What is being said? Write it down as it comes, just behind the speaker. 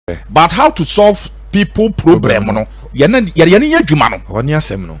but how to solve people problem no ye adwuma no oni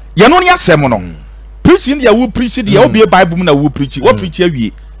asem no ye no ni asem no preaching dia wo preach dia obi bible mu na wo preach wo preach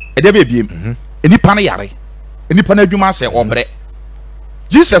awie e de be biem enipa na yare enipa na adwuma ase obre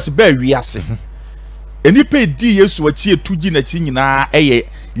Jesus ba wiase enipa di Yesu achi etugi na chi nyina eye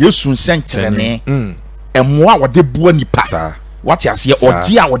Yesu nsenkyerene emoa wode bua nipa what you see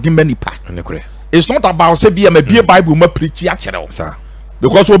oji a wode ma nipa it's not about say be bible ma preach a kire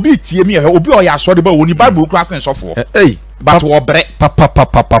because obi tie me obi o ya so de ba woni bible class en sofo but obre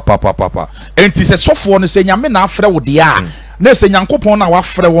papa enti se sofo no se nyame na afre wo de a na se nyankopon na wa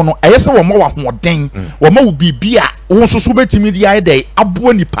frɛ wo no ɛyɛ sɛ wo ma wa hoden wo ma wo bibia wo soso betimi di aye dey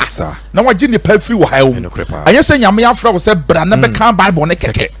aboa nipa na wagye nipa firi wo hawo ɛyɛ sɛ nyame afrɛ wo sɛ bra na bɛka bible ne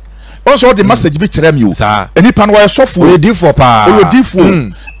keke also the message bi kyerɛ mi o enipa no wa sofo o di for pa o di for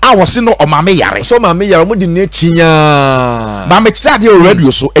a wo se no o ma me yare so ma me yare mo di ne chinya ma me kyerɛ de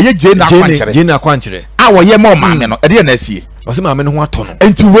radio so ɛyɛ Jane akwankyerɛ a wo ye ma o ma me no ɛde na asie o se ma me no ho ato no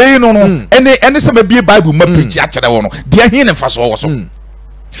enti wei no ene se ma bie bible ma preach a kyerɛ wo no de ahin ne mfa so wo so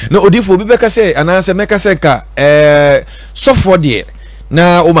na odifo bi beka se ana se meka se ka sofo de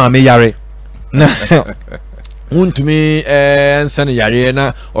na o ma me yare na untumi nsane yare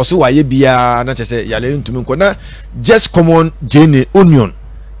na oso waye bia na chese yare untumi nko na just common Jane onion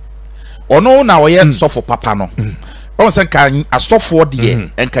ono na oye sofo papa no o se ka asofo de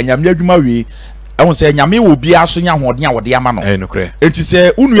enka nyame adwuma we ehun se nyame wo bia so nya hoden a wode ama no nokre enti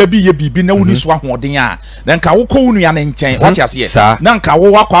se unua bi ye bibi na woni so ahoden a na nka wo ko unua ne nchen what ase na nka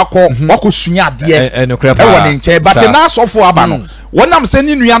wo wakọ sunya ade nokre pa e wo ne nchen but na asofo aba no wonam se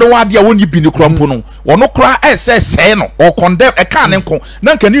ni nua no wade a woni bi ne krampo no wono kra ese no o condemn e ka ne nko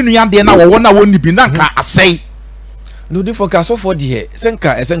na nka ni nua de na wo na woni bi na nka asei no di for ka sofo de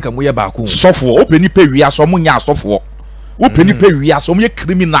esenka mo ye ba ko sofo openi pe wi aso mo nya asofo openi pe wi aso mo ye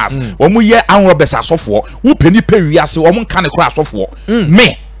criminals o mo ye anrobes asofo openi pe wi aso o mo nka ne kra asofo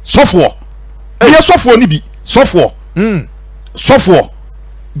me sofo ye sofo ni bi sofo sofo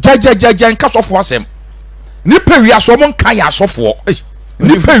jaja nka sofo asem ni pe wi aso mo nka ya asofo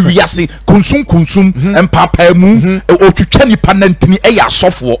ni pe wi ase kunsum empapa mu otwetwa ni panantini e ya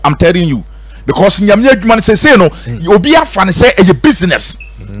asofo I'm telling you because nyame adwuma ne say no obi afa ne say e business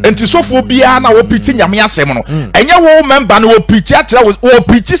enti sofo bia na wo preach nyame asem no enye wo member na wo preach atra wo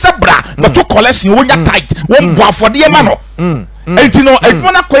preach se bra but to collection wo nya tight wo mbo afode ma no enti no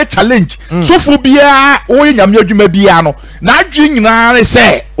adwuma na ko challenge sofo bia wo nyame adwuma bia no na adwe nyina ne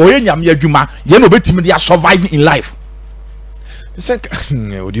say o ye nyame adwuma ye no betimi dia survive in life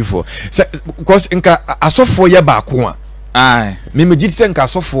odifo because nka asofo ye ba ko a me megiti se nka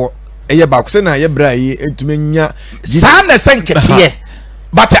asofo eye ba ko se na ye bra yi entumenya sa na se nkete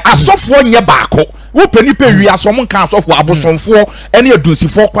but asofo nye ba ko wo pani pe wi aso mo nka asofo abosonfo ene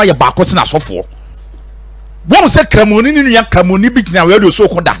adunsifo kwa ye ba ko se na asofo won se kramoni ni nua kramoni bi gina we do so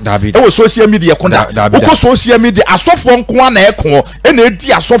ko da e wo social media ko da wo social media asofo nko na e ko ene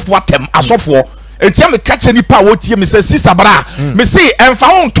edi asofo atem asofo enti am ka ni pa wo tie me se sister bra me say emfa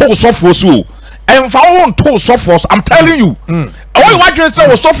won to sofo so emfa won to sofo I'm telling you o wa dwen se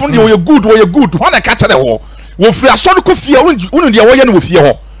wo sofo ndi wo ye good won na ka kire wo free asori ko fie unu de wo ye no wo fie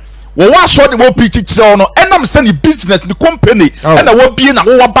ho wo wa so de wo preach kire no enam se ni business ni company na wo bie na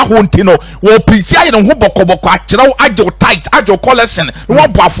wo ba ho nti no wo preach aye no ho bokoboko akire wo ajo tight ajo collection wo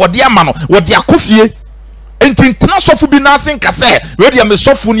bo afode ama no wo de akofie enti ntena sofo bi na asen ka se we de me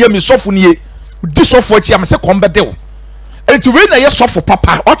sofo ni di sofo chi am se kombe wo enti we na ye sofo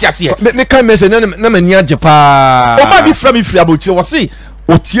papa what you see me kan me se na mani age pa o ma bi fra me fria bo chi wo se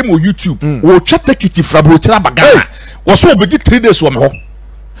o tie mo YouTube o twa tekiti fra bo chi abagana wo so obegi 3 days wo me ho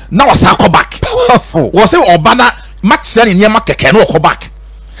na wo sa back wo se oba na match se ne ma keke na wo back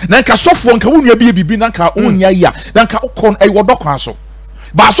na nka sofo nka wonua bi bibi na nka onya ya na nka ukon ai wo dokwan so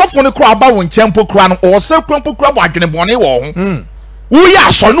ba sofo ne kro aba wo nchempo kro no o se krompo kro abo adwene bone wo ho wo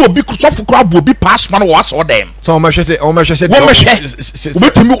ya so na obi sofo kro abo obi pass man wo so dem so o ma hwese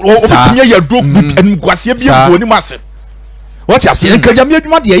obetimi ya dog enim gwase bi ego ni mase what you say nka jam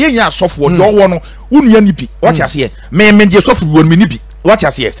adwuma de ye nya sofo de wo no wonua ni bi what you say me de sofo bi won ni bi what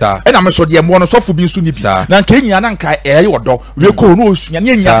you say e na me so de mo no sofo bi nso ni bi na nka enyia na nka e yodo we ko no osunya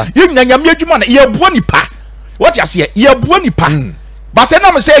ne enya nyam adwuma na ye buo nipa what you say ye buo nipa but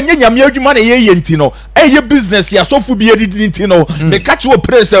na me say nyam adwuma na ye enti no ye business ya sofo bi edidi enti no me catch wo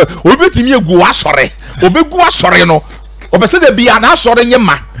praise obetimi egu asore obegu asore no obese de bia na asore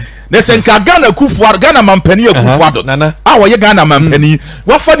nyema na senka Ghana kufuar Ghana mampani akufuado a wo ye Ghana mampani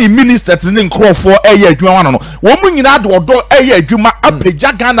wo fa ni ministers ni nkrofo eye adwuma wano no wo mu nyina de odo eye adwuma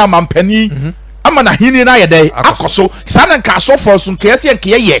apeja Ghana mampani ama na hini na yɛdɛ akɔso saa na nka asɔfo so nka yɛsɛ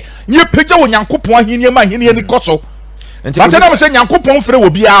nka yɛ nye pagya wɔ nyankopɔn ahini ma hini ni kɔso bàtɛ na mo sɛ nyankopɔn frɛ wɔ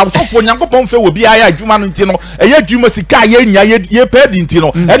biara asɔfo nyankopɔn frɛ wɔ biara yɛ adwuma no nti no ɛyɛ adwuma sika yɛ nya yɛ pɛ di nti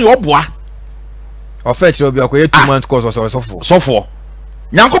no ɛne ɔboa ɔfɛ kyerɛ obi akɔ yɛ 2 months course sɔfo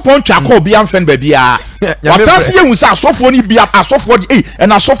nyankopɔn twa akɔ obi amfɛn baabi a watase yɛ hu sɛ asɔfo ni bia asɔfo de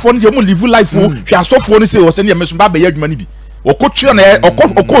ɛna asɔfo no de mo live life o hwɛ asɔfo no sɛ wɔ sɛ ne yɛ ba bɛyɛ adwuma no bi okotwe na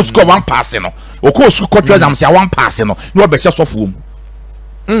okɔ school one pass no okɔ school kɔtwe exam say one pass no na ɔbɛhyɛ sɔfo mu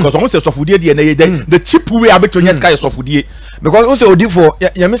because ɔmo sɛ sɔfodie deɛ na yɛ the cheap way abeto nya sika yɛ sɔfodie because wo sɛ odifo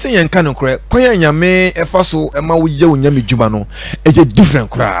nyame sɛ yɛn ka no korɛ kwan nyame ɛfa so ɛma wo yɛ wo nyame dwuma no ɛyɛ different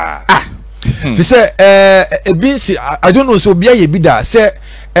koraa fi sɛ ebi nsi I don't know so obi ayɛ bi da sɛ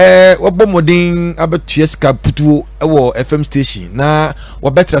wɔbɔ mmɔden abɛtua sika putuo ɛwɔ FM station na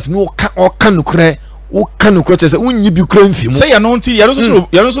wɔbɛtra sɛ no ɔka no korɛ wo kan no krote se unyi bi kra mfi mu se ya no nti ya no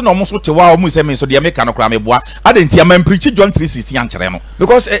so na omo so te wa omo se me so de me kan no kra me boa ade nti am preach John 3:16 an kire no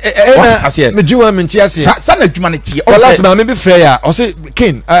because me djuma me nti ase sa na djuma ne tie o last ma me be frɛ ya o se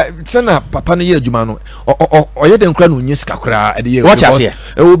kin sana papa no ye djuma no o ye den kra no nyi sika kra ade ye watch ase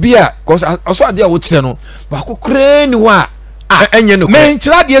obi a cause so ade a wo kire no ba ko kra ni wa enye no me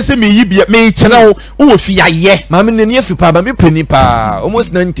nkyira de se me yi bia me kyira wo fi ayɛ ma me ne afi pa ba me pani pa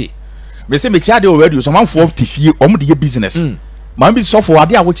almost 90 me say me chia de already so man for tifie om de business man bi so for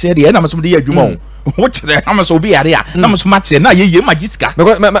ade a wo kire de na me so de adwuma wo kire na me so bi ade a na me so ma kire na ye magiska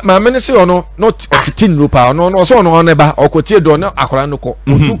because ma me se ono not 15 rupa no so ono ne ba okotie do na akora no ko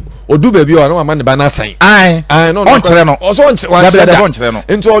odu ba bi o na ma ne ba na san ai no on kire no so on kire no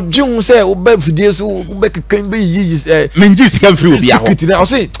into odwun se wo ba fidie so wo ba kekan be yi menji sika free obi a ho o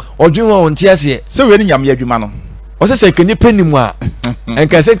se odwun on tie ase se we ni nyame adwuma no o se se keni penimu a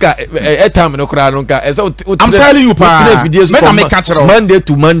enka se ka etam no kra no nka ese I'm telling you pa me na me ka kire Monday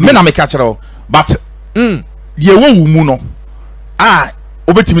to Monday me na me ka kire but ye wo wu mu no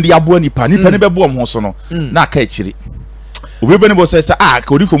obetimi de abo nipa ne be bo ho so no na aka akiri obebeni bo se ka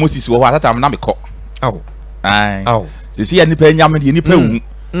odi for Moses wo atata na me kɔ aw se si ya nipa nyame de nipa wu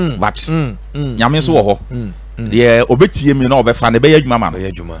but nyame so wo ho de obetie mi na obefa ne be ya adwuma ma no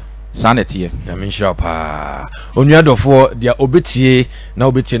sanete nyame nhyira pa onuadofo dia obetie na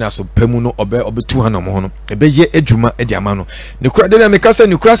obetie na so pamu no obetu hanom ho no ebeye adwuma edi ama no ne kura de na me kasa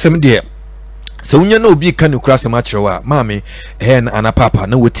ne kura sem de se unya na obi ka ne kura sem a kyerɛwa maame na anapapa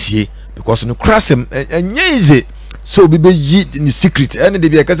na wotie because ne kura sem enye ize so obi be yi ni secret ene de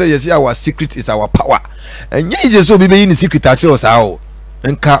bi kasa yes our secret is our power enye ize so obi be yi ni secret a kyerɛ saa o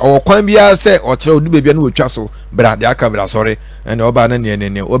nka okwan bia se o kyerɛ odu bebia na wotwa so bra de aka bra sorry and oba na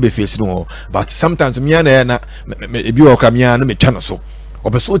ne obe face no but sometimes me na ebi okra me na me twa no so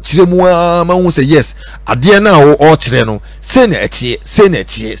obeso kyerɛ mu a ma hu say yes ade na o kyerɛ no se na etie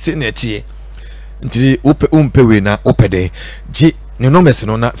nti umpe we na opede ji ne numbers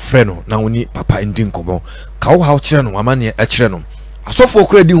no na frɛ no na woni papa ndi nkomo ka wo ha kyerɛ no amane e kyerɛ no asofo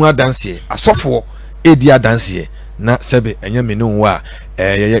okra di hu adanse asofo edi adanse na sebe enye me no wa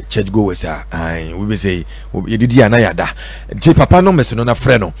ye church goers we be say ye didi ana yada je papa no meso no na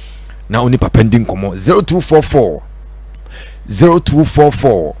frɛ no na oni papa ndi nkomo 0244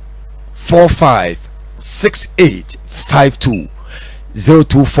 456852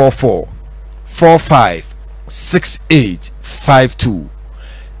 0244 456852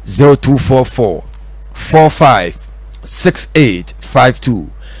 0244 456852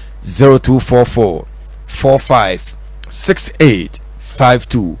 0244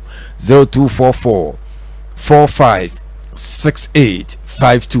 456852 0244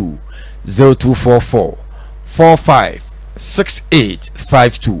 456852 0244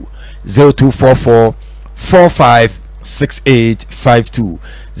 456852 0244 456852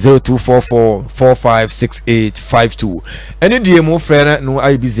 0244 456852 any day mo frɛ no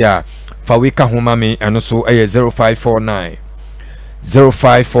ai bizia fa we ka ho ma me eno so 0549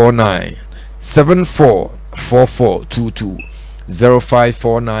 744422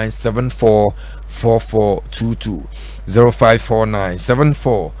 0549 744422 0549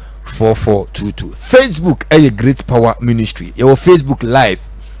 744422 Facebook Great Power Ministry your Facebook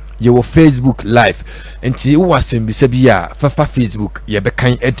live enti wo asem bi sabia fafa Facebook ye be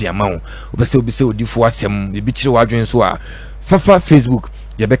kan ediama wo obi se odifo asem bi kire wadwen so a fafa Facebook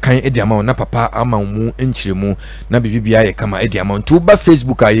ye be kan ediama wo na papa ama mu enchiremu na bibia ye kama ediama nto ba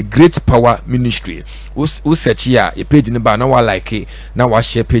Facebook a ye Great Power Ministry wo search ya ye page ne ba na wa like na wa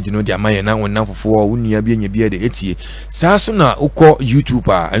share page no diama ye na wonam fofo wo nua bi anya bi de etie saa so na ukọ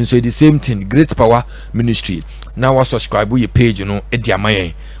YouTube a and so the same thing Great Power Ministry na wa subscribe ye page no ediama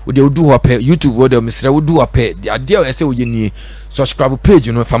ye wo de odu ho pe YouTube wo de misra wo du ho pe de ade a ese wo ye nie subscribe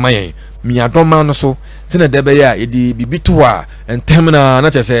page no fama yen miadoma no so sene de be ya yedi bibi to a entem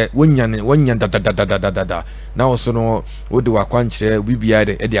na chese wonya da na wo so no wodi wa kwankyere bibia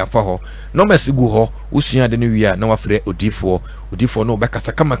de afa ho no mesigu ho usua de no wi a na wafre odifo no be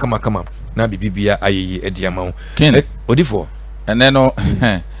kasa kama na bibia ayeyi edi ama odifo ene no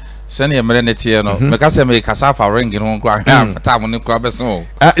sene emre ne tie no me kasa me kasa fa ring no kwa ta mo ne kwa beso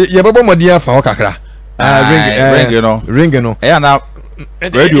ye bebo modi afa ho kakra ring no e na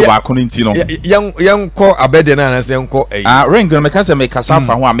radio ba ko nti no yan ko abede na na se nko ring no me kasa me kasa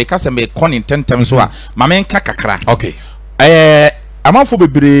fa ho a me kasa me ko tentem so a ma me nka kakra okay amanfo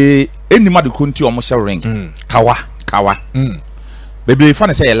bebre enima de ko nti o mo hye ring kawa bebre fa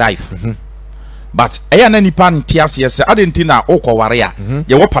na say life but eya na nipa ntiase se adenti na okoware a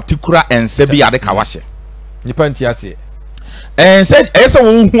ye wo particular ense bi ade kawa hye nipa ntiase say ese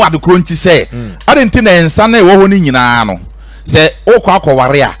wo hu ade kro nti say adenti na ensa na wo ho ni nyina no se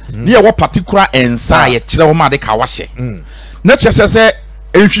okoware a ne ye wo particular ensa ye kire wo ma ade kawa hye na chese se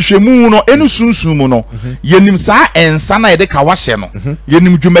ehwehwemu no enu sunsun mu no yenim saa ensa na ye de kawa hye no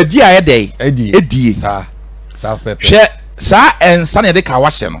yenim dwumadi a ye dey edie saa pepe hwe saa ensa na ye de kawa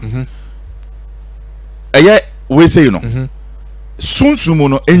hye no eye we say no sunsumu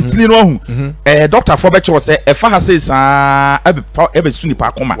no entini no hu doctor for be che say e fa ha say saa ebe suni pa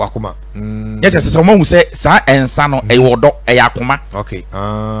akoma wakoma ye che say mo hu say saa ensa no e wodo e yakoma okay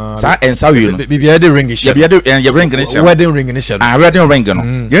saa ensa we no bibia de ring she bibia de ring ni she wedding ring ni she wedding ring no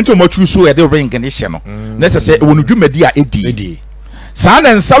ye nto mo chu so e de ring ni she no na say e wonu dwumadi a edi saa na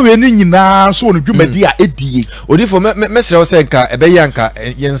ensa we ni nyina so wonu dwumadi a edi odifo me sere wo say nka e be yanka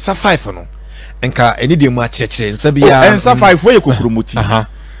ye nsa 5 no enka eni de mu akyerekere nsa bia ensa 5 we kokromoti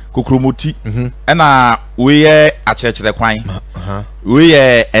kokromoti ena we ye akyerekere kwan we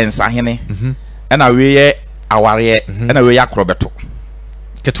ye ensa hene ena we ye aware ena we ye akrobeto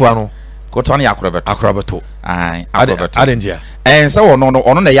ketwa no kotwa no akrobeto akrobeto adendia ensa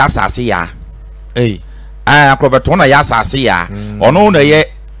ono na ya asase ya akrobeto na ya asase ya ono na ye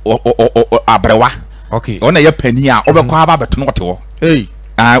abrewa okay ono na ye pani a obekwa aba beto no wote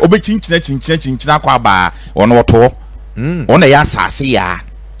obe chinchina kwa ba ono woto ona ya asase ya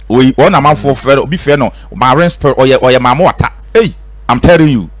ona manfo fe obi fe no ma respect oye mama wata I'm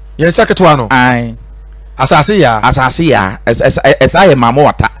telling you yes saketwa no asase ya esa mama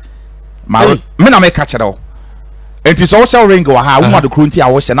wata ma me na me ka kire o enti so wo ring wa ha wo ma de kronti a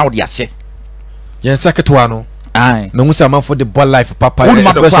wo hye na wo de ahye yes saketwa no no musa manfo de ball life papa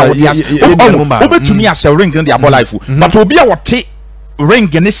especially obetumi a share ring de ball life but obi a wote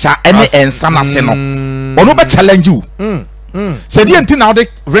ring ni sha ene ensa na se no ono be challenge you se die nti na de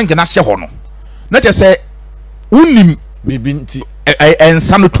ring na hye ho no na je se unim bibi nti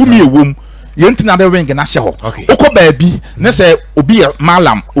ensa no tumi ewom ye nti na de ring na hye ho okọ baabi na se obi ye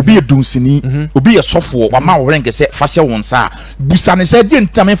malam obi ye dunsini obi ye sofo wa ma ring se fa hye won sa busa ne se die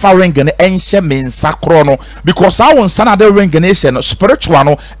nti na fa ring ne enhye mensa kro no because a won sa na de ring ne hye no spiritual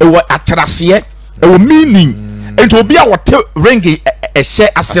no e wo atrase e wo meaning enti obi a wote ring ehye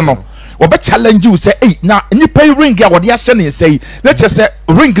ase no obe challenge you say na nipa ring a wode ahye ne say na che say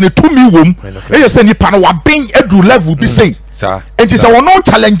ring ne tumi wom e say nipa no wa ben edu level bi say enti say wono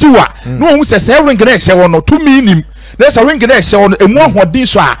challenge you a no hu say ring ne ehye wono tumi nim na say ring ne ehye wono emu ahodin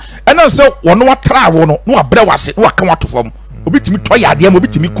so a ena say wono watra wo no na wabre wase na waka wato fam obi timi to yade am obi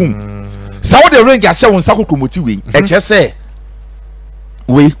timi kum sa wo de ring ahye won sa kokromoti we e che say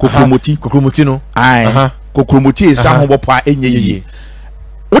we kokromoti no kokromoti esa ho bopo a enye yi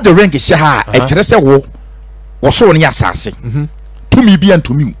wo de ring hye ha e kire se wo so ne asase tumi bia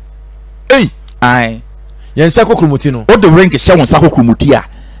ntumi yensa kokromoti no wo de ring hye won sa kokromoti a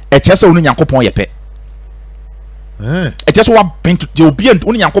e kire se wo no Nyankopon ye pe e kire se wo bent de obi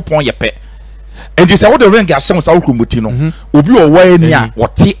wo no Nyankopon ye pe and se wo de ring hye won sa kokromoti no obi o wa ani a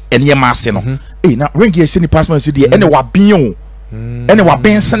wote ene ma ase no na ring hye ni passport se de ene wa bin o ene wa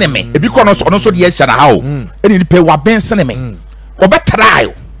ben sene me ebi ko no so de hye na ha o ene ni pe wa ben sene me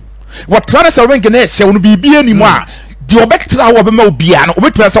obetrayo what try to ring na hye wo no bibi animu a de obetra wo be ma obi a no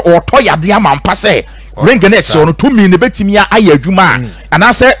obetra se oto yade amampa se ring na hye wo no tumi ne betimi a aye adwuma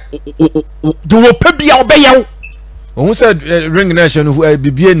ana se de wo pa bia obeyew ohun se ring na hye no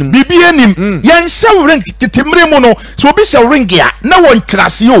bibi anim yen hye ring titimre mu no so obi hye ring a na won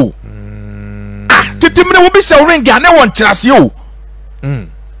trase o titimre wo bi hye ring a na won trase o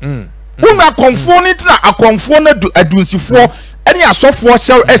una konfo ni tna akonfo na adunsifo eni asofo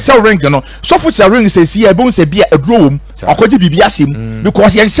sell ring no sofo sell ring se si e be se bia aduro wom akoje bibia sem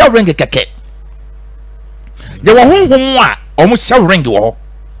because yen sell ring keke ye wo honhom a omo sell ring wo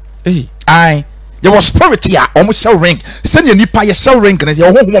ai there was spirit here almost sell ring send your nipa ye sell ring and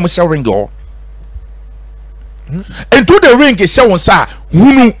your home almost sell ring or and to the ring is sell sa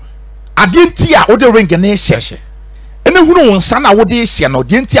hunu adentia o the ring na hye and hunu won sa na wo de hye no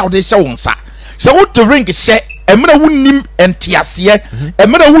adentia wo de hye won sa so what the ring is emra wunim entiase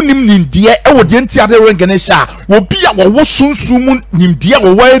emra wunim nimdie e wo de entia de ring na hye wo bia wo sunsun nimdie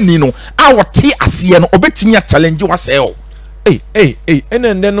wo wa ani no a wo te ase no obetimi a challenge wa sell. Hey, and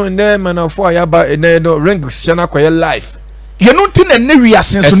then no, and then man, for ya ba, and then no ring shana kwa life. You know, tin and never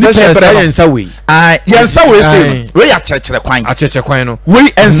since you answer we. Yes, so we say, we are church requiring a church requiring.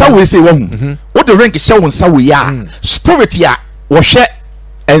 We and so we say, what the ring is showing, so we are spirit ya or share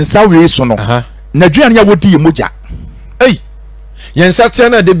and so we so no. Nigeria would be muja. Hey, Yen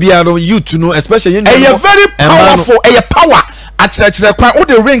Satana de Biaro, you to know, especially in a very powerful a power at church requiring. What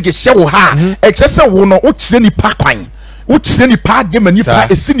the ring is show her, a just a woman, what's any packine. Which any part game and you pay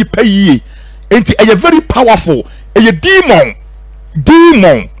a cine pay ain't a very powerful a demon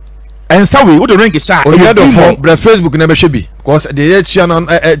and so we would ring is shot the Facebook never should be because the channel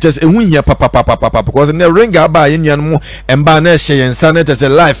just a win here papa because in the ring by in and banner shay and son as a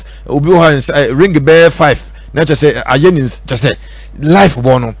life ring bear 5 not just say a just say life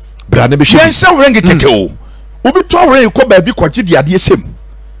one brand never should so ring it ubi to ring ko ba bi kwachi dia de sem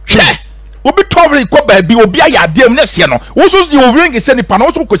hwe obi tovre ko ba bi obi aya dem na se no wo so di o ring se ni pa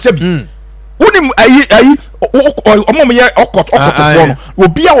no so ko se bi wonim ayi omom ye okot fo no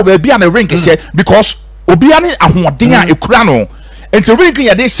obi a wo ba bi na ring se because obi ani ahoden a ekura no enti ring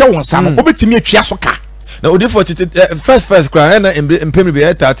ya de se won sa no obetimi atwa so ka na odi for first cry na empemi be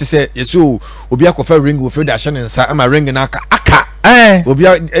eta te se yeso obi akofa ring wo fe da hye ne nsa ama ring na aka obi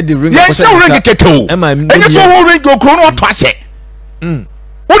a di ring ko se ring keke o enye so ho ring okro no to ase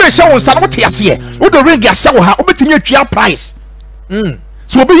what the show on Saturday here? What the ring ya show her? Obetimi atwa price.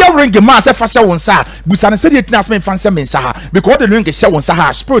 So obi ya ring ma se fa show on sa. Busane se dey tnas me fanse me sa ha because the ring show on sa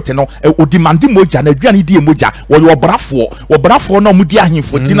ha spirit no o demand moja na aduane die moja wo yo brafo na mu di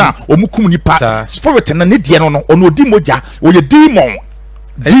ahemfo tina o mu kum nipa spirit na ne die no no ono di moja wo ye demon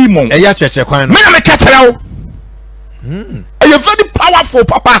eya cheche kwan no me na me ka kere wo you very powerful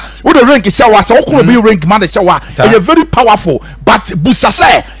papa with the ring shower so ko be ring man shower you very powerful but busa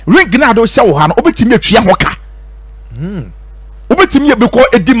say ring na do shower ha no obetimi atwa ho ka obetimi because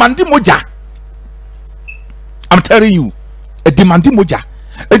a demanding moja I'm telling you a demanding moja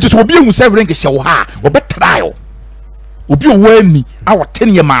it just obi ehun say ring shower ha obe trial obi owani our 10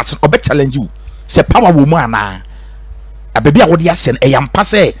 year mass obe challenge you say power wo mu ana abebi a wo de asen e yampa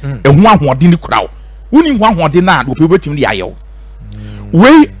say ehu ahoden ni kura woni hu ahoden na obi obetimi de ayew we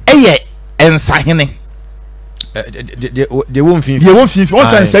eye ensahene they won't feel on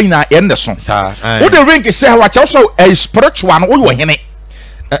say na end so wo the ring say wa cha so a spiritual no wo hene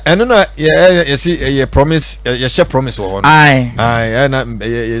eno na ye see ye promise ye share promise wo no ai na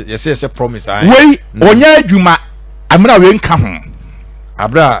ye say promise ai we onya adwuma amra we nka ho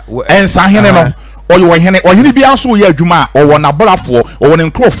abra ensahene no ohene bia so ye adwuma owo na brafo owo ne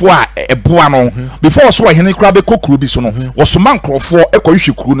nkrofo a eboa no before so ohene kura be kokuru bi so no wo so man nkrofo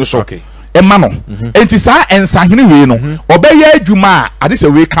ekohwe kuru no so ema no enti sa ensahene we no obeye adwuma ade se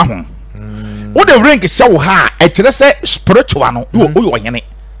we ka ho wo the ring se wo ha e kire se spiritual no wo ohene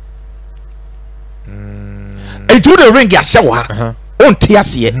enti the ring ya se wo ha on te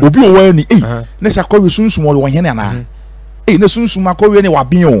ase obi wo ani ne sa ko we sunsun wo ohene ana ne sunsun akowe ne wa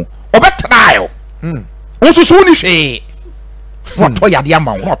bin o obetrayo Oso so ni hwe. What to ya de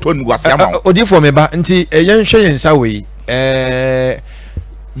ama, what to nu ase ama. Odi for me ba nti yen hwe yen sa we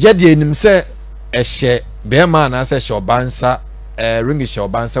ye de nim se ehye be ma na se shobansa ring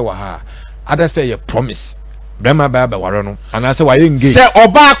shobansa wa ha. Ada say ye promise. Brema ba ba waro no. Ana se wa ye engage. Se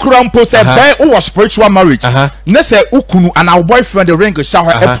oba krampo se be wo spiritual marriage. Ne se ukunu and our boyfriend the ring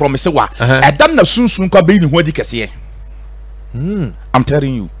shower e promise wa. E dan na sunsun kwa be ni ho adi kese. I'm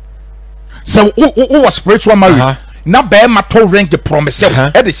telling you. So who was spiritual marriage na be ma to ring the promise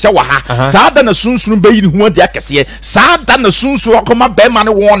e de se wa ha saada na sunsun be yi hu ade akese saada na sunsun akoma be ma ne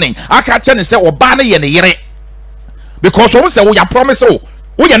warning aka che ne se oba ne ye ne yere because who say we ya promise o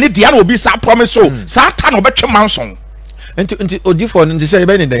we ya ne dia na obi sa promise o saata na obetwe manson enti odifo no say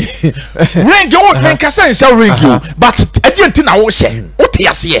be ne den ring you ring ka say ring you but agent na wo hye wo te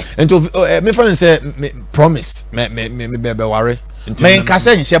ase enti me fa say promise me be worry men ka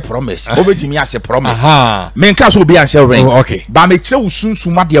say nse promise obetimi ase promise men ka so obi an share ring ba me kire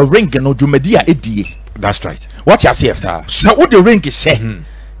usunsuma de ring no dwumadi a edie that's right what you say so wo the ring say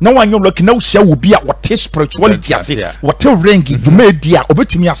na wanyo look na wo share obi a what spirituality ase what ring dwumadi a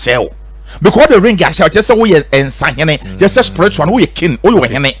obetimi ase o because the ring ase just say wo ye ensahene just say spiritual wo ye king wo ye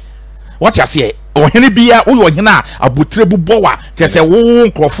hene what you say ohene bia wo ohene a abotre bubo wa te se wo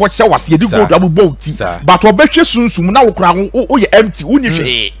nkrofo che wase di gold abubo ti but obehwe sunsum na wo kra wo ye empty wo ni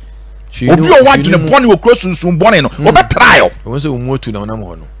hwe obi o wadwene bone wo kro sunsum bone no wo be trial wo se wo motu na nam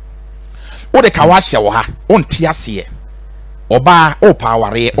ho no wo de ka wa hye wo ha on ti ase oba o pa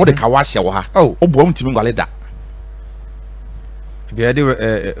ware wo de ka wa hye wo ha o bo ntimi ngwale da bia de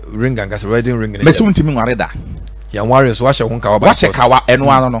ring and gas wedding ring me se ntimi ngwale da ya ware so wa hye ho nka wa hye ka wa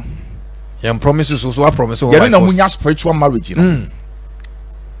eno ano no ya promises so wa promise ho ya na munya spiritual marriage no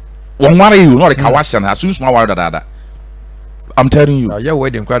won ware you no de ka wa hye na sunsun ware da I'm telling you. Yeah,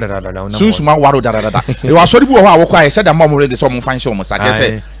 wedding crowd da. Soon small waro da. You are sorry bo ha wo kwa said that mom ready so mo fan show mo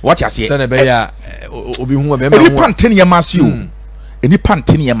say what you say. Say be ya obi hu be ma. Any pantene ya masi o. Any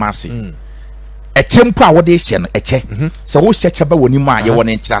pantene ya masi. Etempo a wo de hye no eche. Se wo hye cheba woni mu a ye wo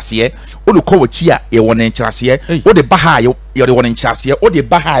ne nkyirase wo de ko wachi a ye wo ne nkyirase wo de baha ye de wo ne nkyirase wo de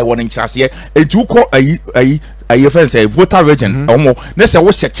baha ye wo ne nkyirase enti wo ko ayi fence voter region omo ne se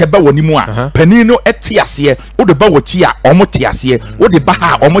wo hye cheba woni mu a panin no etiase wo de ba wachi a omo tiase wo de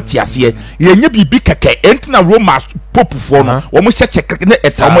baha omo tiase ye nya bibi keke enti na Roma pope fo no omo hye cheke ne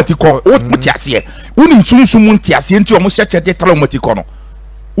etamotiko wo tiase woni nsunsum tiase enti omo hye cheke etamotiko no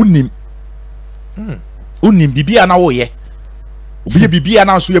woni unim bibia na wo ye obi bibia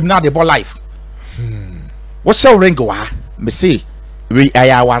na so yem na de bo life what shall ring wa me say we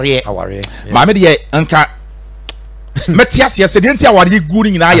ayaware ma me de anka metiasia se de ntia aware egu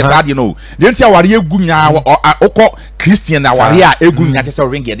nyina ye radio no de ntia aware egu nyina okọ Christian aware a egu nyina te say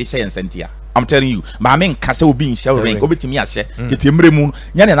ring ye de say ensentia I'm telling you ma me nka se obi nhye ring obetimi ahye ketemre mu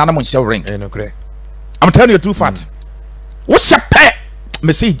nya ne nanam nhye ring I'm telling you the true fact what shepe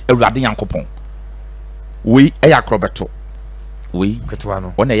me say awurade yankopon we eya krobeto we ketwa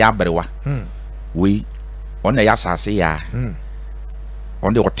no ona ya berewa we ona ya sase ya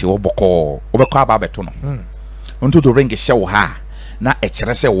onde ote oboko obekọ aba beto no onto to ring hye ha na e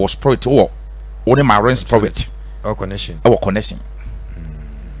kire se wo spirit wo one marine spirit or connection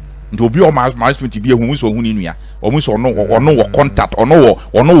ndo obi o marine spirit bi ehun so ohun nua o mu so ono wo contact ono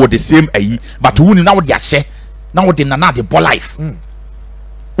wo the same ayi but wuni na wo de ahye na wo de na de bo life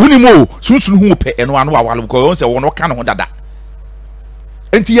unimo sunsun hu pe eno anu awale ko on se wono ka no ho dada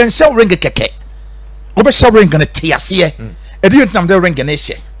enti yen shell ring keke obe shell ring na tiase e di entam de ring na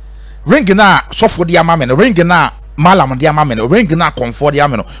hye ring na sofo de ama me no ring na malam de ama me no ring na comfort de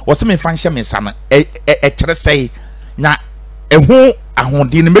ama no wo se me fan hye me nsa na e kire sei na ehu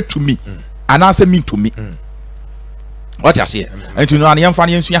ahode ne metumi anase mitumi what you say enti no an yemfa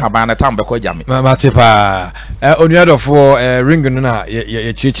ne ensu haban na tam be ko jame ma tepa onuadofo ring no na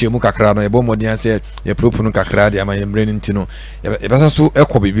ye chichire mu kakra no ye bo modin ase ye proponu kakra de ama ye mre nti no ye besa so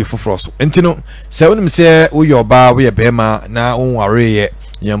ekọ bibi foforo so enti no se wonim se wo ye oba wo ye bema na wonware ye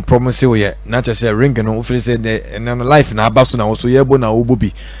ye promise wo ye na che se ring no wo firi se na life na abaso na wo so ye bo na wo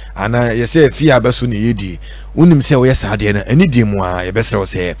bobi ana ye se fi abaso ne yedi wonim se wo ye saade na ani di mu a ye besere wo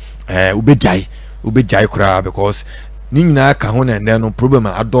se ubejai kura because ni nyina ka ho na no problem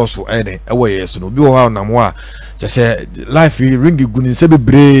adoso ene ewo yeso no bi wo ha na mo a je say life ring gu ni se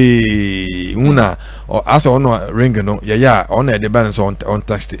bebre una aso no ring no ya ona de ban so on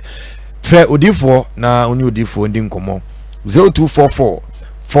text fre odifo na oni odifo ndi nkomo 0244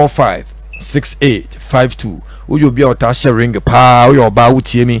 456852 uyo bia ota share ring pa uyo ba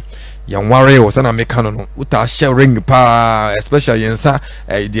utie mi ya nware wo sana meka no uta share ring pa especially yensa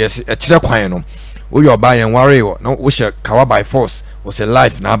de kire kwan no uyo ba yen worry no wo she kawa by force wo say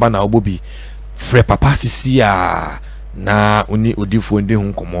life na aba na obobi free papa sisi a na oni odifo ndi hu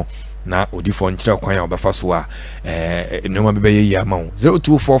nkomo na odifo nkire kwan ya obafa so a enoma bebe ye ama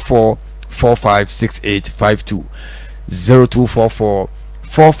 0244 456852 0244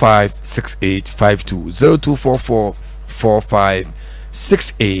 456852 0244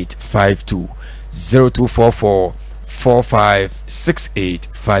 456852 0244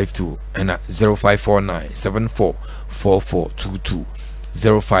 456852 and 0549744422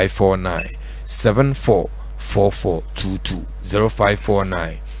 0549744422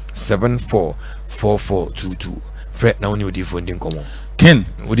 0549744422 Fred na oni odifo ndi nkomo Ken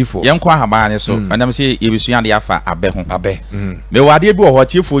odifo yenkwa haba ne so anam se yebesuan de afa abe ho me wade bi wo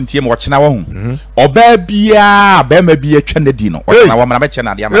tiefo ntie mo kyena wo ho oba bia ba ma bi atwa na di no o na wo ma na be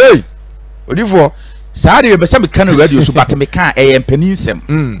kyena de ama odifo saade be se me kan radio so bat me kan empaninsem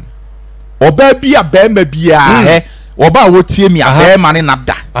oba bia ba ma bia he oba wo tie mi aba ma ne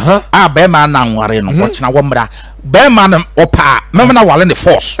nada aba ma na nware no wo kyena wo mra ba ma na opa me na wale ne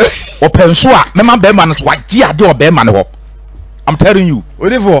force openso a me ma ba ma no so waji ade oba ma ne ho I'm telling you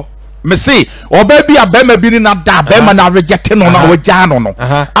odifo me say oba bi abema bi ni na da abema na reject no na wagya no no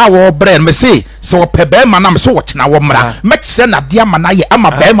a wo brand me say so ope bema na me so wo kyena wo mra me kyse na de ama na ye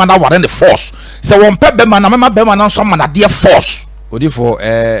ama bema na ware ne force so wo mpe bema na me bema na so ma na de force odifo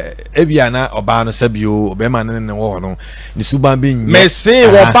ebia na oba no sabio bema ne wo no ni suban be nyi me say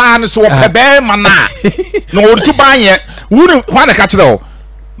wo ba no so ope bema na no wo suban ye wunu kwa na ka kyerɛ wo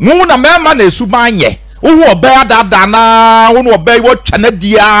mu na bema na suban ye wo oba dada na wo oba wo twena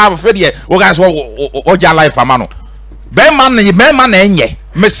dia fe de wo guys wo ja life ama no bema na enye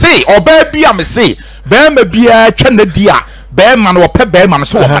me say oba bia me say bema bia twena dia bema na ope bema no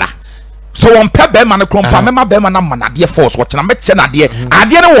so wo bra so won pe be man krompa mema be man na manade force wo kyena meche na de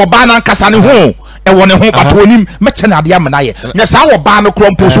ade ne wo ba na nkasa ne ho e wo ne ho patonim meche na de amana ye nya sa wo ba no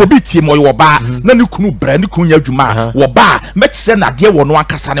krompo so obi tie mo wo ba na ne kunu bra ne kunu nya adwuma wo ba meche na de wo no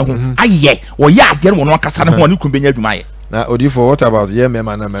nkasa ne ho aye wo ya ade ne wo no nkasa ne ho ne kunu be nya adwuma ye na odifo what about ye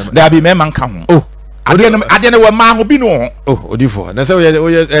mema na mema da bi mema nka ho oh ade ne wo ma ho bi no oh odifo na say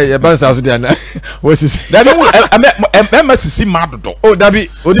ye bansa so dia na wo sisi da be mema sisi ma dodo oh dabi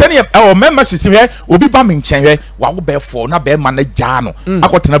sani mema sisi he obi ba me nchen he wa wo be fo na be ma na gya no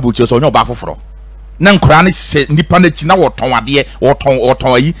akotena buchi so onye oba foforo na nkura ne se nipa na chi na woton ade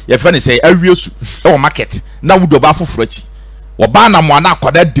woton ayi ye fe ne say awiesu e wo market na wo do ba foforo chi wo ba na mo na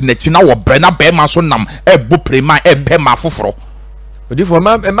akoda di na chi na wo bre na be ma so nam e bo prema e pe ma foforo odifo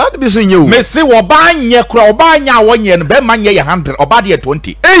ma bi so nye o me se wo ba nye kura wo ba nya wo nye no be ma nye 100 oba de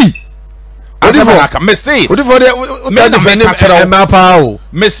 20 odifo me se odifo de me na me ka kyerɛ ma pa o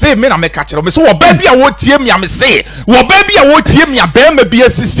me se me na me ka kyerɛ me se wo ba bi a wo tie me me se wo ba bi a wo tie me be ma bi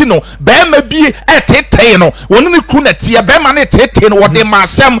asisi no be ma bi etetee no woni ne kru na tie be ma ne tetee no wo de ma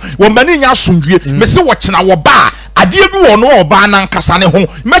asɛm wo mani nya asundwie me se wo kyena wo ba ade bi wo no wo ba na nkasa ne ho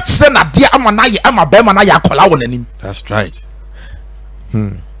me kyerɛ na de ama na ye ama be ma na ya akola wo nanim that's right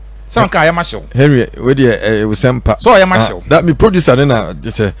Some kind of show. Henry, where the was sempa. So I am a show. That me producer then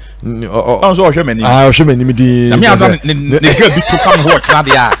just say oh so show me. Ah, show me di. Na me azan ne girl be to come watch na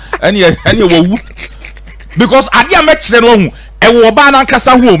dia. Any wo because ade a match no hu e wo ba na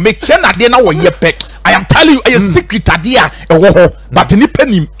nkasa hu make sure na de na wo ye pe. I am telling you a secret ade a e wo ho but ni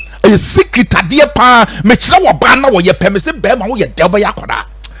panim a secret ade pa make sure wo ba na wo ye pe me say be ma wo ye del ba ya koda.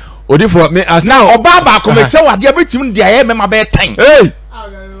 Odifo me as now oba ba ko me che wa de betim de aye me ma be 10. Hey.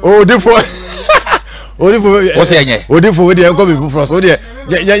 Odifo wo say enye odifo we de enko be fufro so de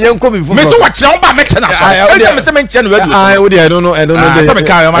ye enko be fufro me so wa kire ba me che na so e me say me che no radio ah o de I don't know dey me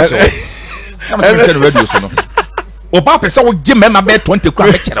ka ma so me che no radio so no oba pesa wo gi me ma be 20 kura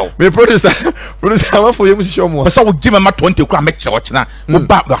me kire wo me producer am for you mu show mo pesa wo gi me ma 20 kura me kire wo kina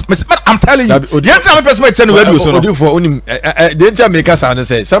oba I'm telling you the entire person me che no radio so no odifo onim the entire maker sound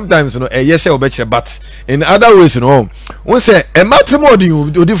say sometimes no yes say oba kire but in other ways no won say e matrimo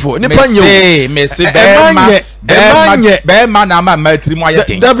odifo ni pa nye me say be ma na ma matrimo aye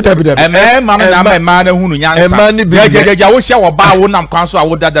ten e ma na ma na hunu nyansa ja wo hia wo ba wo nam kwan so a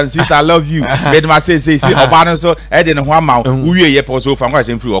wo dada sister I love you me ma say oba no so e de ne ho ama wo wie ye po so fa kwa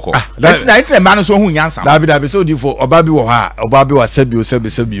sem free woko na internet ma no so hu nyansa dabi so odifo oba bi wo ha oba bi wa sabio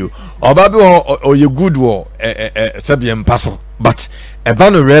oba bi wo oye good wo sabia mpaso but e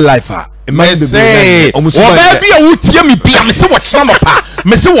ba no real life ah me say wo ba bi a wo tie me bia me se wo kyerɛ no pa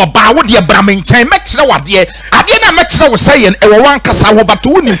me se wo ba wo de bra me nkyɛn me kyerɛ wo ade na me kyerɛ wo sɛ ye e wo wan kasa wo but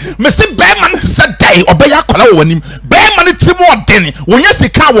wo ni me se be man se dai obeya akola wo wanim be man timo odene wo nya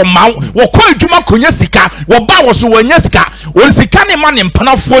sika wo ma wo kɔ adwuma konya sika wo ba wo so wo nya sika wo sika ne ma ne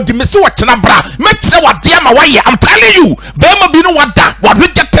mpanafo di me se wo kyena bra me kyerɛ wo ade ma wa ye I'm telling you be ma bi no wada wo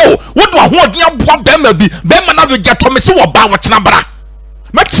reject wo do ho odi aboa be ma bi be ma na reject me se wo ba wo kyena bra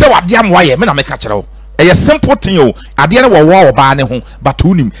me kyerɛ wo ade ma wa ye me na me ka kyerɛ wo a simple thing o ade ne wo wo ba ne ho but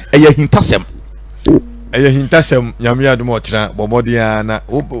unim hintasem hintasem nyame adom otra bomodia na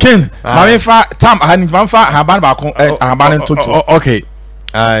ken ma me fa tam ahani ma fa haban ba ko haban ntoto okay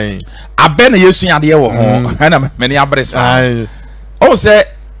ai abe na yesu ade wo ho na me ne abresa ai o se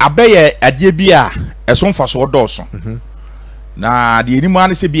abe ye ade bi a eso mfa so doso na de enimu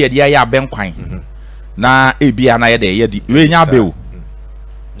ane se bi ade ya abe nkwan na ebi ana ye de ye di we nya abe o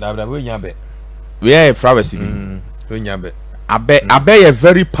dabda we nya abe we are flowers bi we nya abe abe ye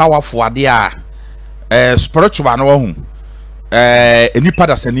very powerful ade a spiritual na wo enipa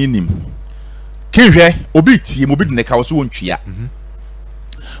da sani nim kinhwe obi tie obi de ne ka wo so wontwia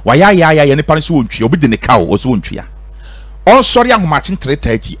wa ya nipa no so wontwia obi de ne ka wo so wontwia on sori ahomache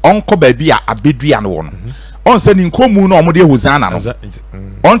 330 on ko ba bi a abedua no wo no on se ni nkomu no omode hozana no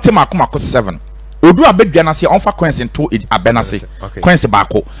on te makomako 7 odu abedua na se on fa coins into abenase coins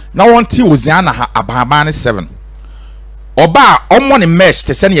baako na won te hozana ha ababa ne 7 oba omo ne mesh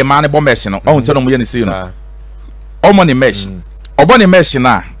te se ne ma ne bo mesh no on se no mo ye ne sei no omo ne mesh obo ne mesh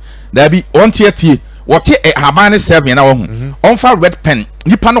na da bi on tie wote haban ne 7 na wo hu on fa red pen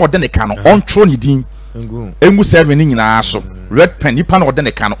nipa na ode ne ka no on tro ne din engu 7 ni nyina so red pen nipa na ode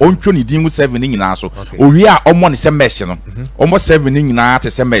ne ka no on tro ne din engu 7 ni nyina so owi a omo ne se mesh no omo 7 ni nyina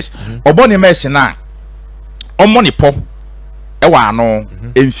te se mesh obo ne mesh na omo ne po ewa ano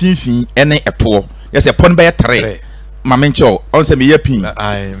emfinfin ene eto yes e po ne be 3 mama ncho on se me ye pin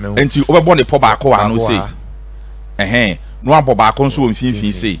enti obebo ne po ba ko ano sei no abo ba ko nso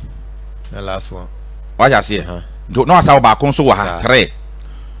emfinfin sei the last one waja se no asa ba ko nso wa ha 3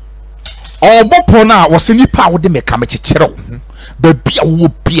 obopo na wo se nipa wo de meka me kyekyerɛw ba bia wo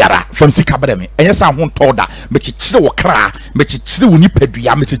biara fam sika bere me enye sa ho ntoda me kyekyere wo kra me kyekyere wo nipa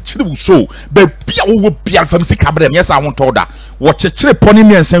dua me kyekyere wo so ba bia wo biara fam sika bere me enye sa ho ntoda wo kyekyere poni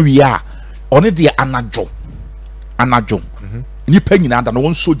miensa wi a one de anajo nipa nyina da no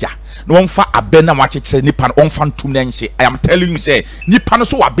won soja no won fa aben na wakyekye nipa no won fa ntum na nhye. I am telling you say nipa no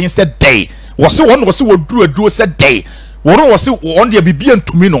so wa ben say day wo se won wo se wo duro say day won wo se won de bibia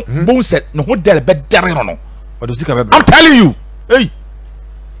ntumi no bon say no ho dere be dere no I'm telling you hey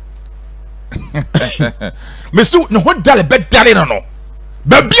me so no ho dere be dere no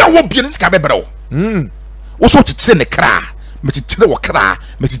ba bia wo bia ni sika be bere wo so kyekye ne kra me kyekye wo kra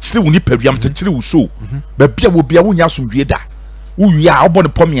me kyekye wo nipa wiam kyekye wo so ba bia wo bia wo nya asomdwe da uwi a obo ne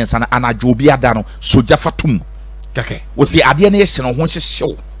pomiensa na anajo obi ada no soja fatum kake wo se ade na yehye no ho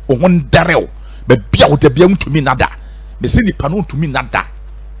hyehyew wo ho ndarew ba bia wo da bia ntumi nada be se nipa no ntumi nada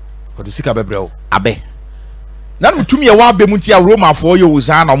odu sika bebrɛw abe na ntumi ye wa be munti a Roma fo ye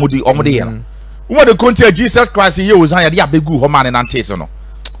ozan na omode ye no wo de konti Jesus Christ ye ozan ya de abegu ho ma ne nante so no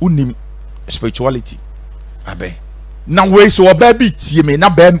unim spirituality abe na we so oba bi tie me na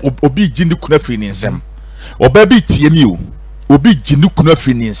ba obi gi ne kuna firi ne nsem oba bi tie me o obi gi ne kuna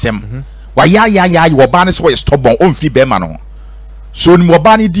firi ne nsem wa ya wo ba ne so ye stubborn on fi be ma no so ni mo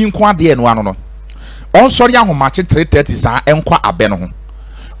ba ne din kwa de no ano no on sori ahomache 330 sa enkwa abe no ho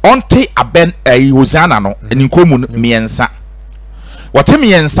on te aben Hosanna no ni nkomu miensa wote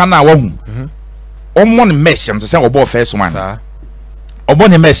miensa na wa hu on mon mesh am se obo first one obo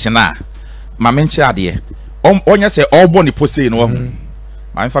ne mesh na ma menchi ade onye se obo ni pose no wa hu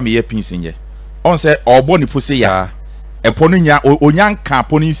ma mfa me ye pins nje on se obo ni pose ya epo no nya onyanka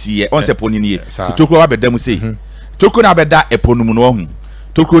po ni siye on se po ni nie tokro wa bedam sei tokro na beda epo no mu no wa hu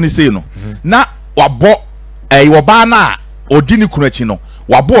tokro ni sei no na wabo wo ba na odi ni kunu achi no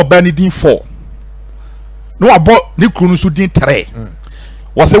wabo oba ni din 4 no wabo ni kunu so din 3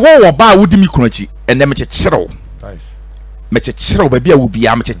 wo se wo ba wodi mi kunu achi ene me kyekyerew me kyekyerew ba bia wo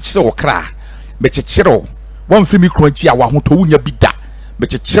bia me kyekyerew kra me kyekyerew won fi mi kunu achi a wa hoto wunya bi da me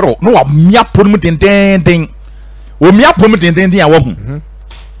kyekyerew no wa mia pon mu den wo mia pon mu den a wo hu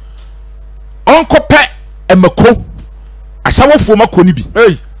onko pe emako asawofo makoni bi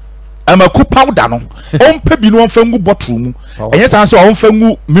amaku powder no on pe bi no on fa ngu bottle mu enye san so on fa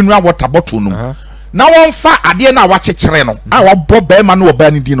ngu mineral water bottle no na won fa ade na wakyekere no a wabɔ ba ma no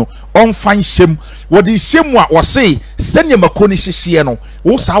oba ni di no on fa nhyem wodi nhyem a wo se senya makoni hyehye no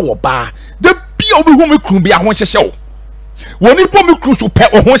wo sa wo ba de bia obi hu mekru bia ho hyehye woni bo mekru so pe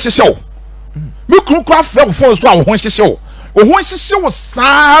wo ho hyehye mekru kwa fa wo fon so a wo ho hyehye wo ho hyehye wo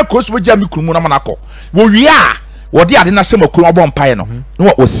sa ko so gya mekru mu na manakɔ wo wi a wodi ade na sema kuro obon pae no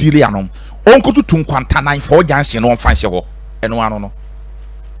no o siria no onkutu tun kwanta 9 for janse no onfa hye ho eno ano no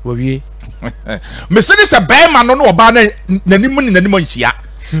wo wie me se se be ma no no oba na nanim ni nanim nhia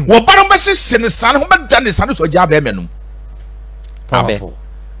wo ba no be hye ne san ho be da ne san so gya be me no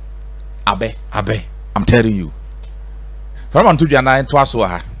abe I'm telling you from on to jana to aso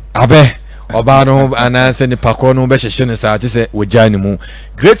ha abe oba no ananse ni pakro no be hye ne sa se wo gya ni mu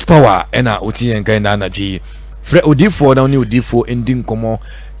great power ena oti yen kan na anadwi Fred Odifo na Odifo ending komo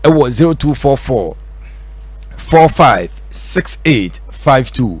ewo 0244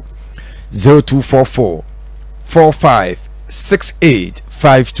 456852 0244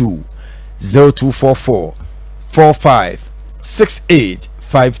 456852 0244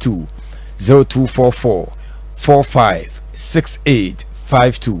 456852 0244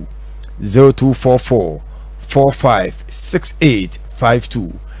 456852 0244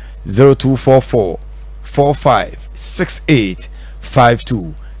 456852 0244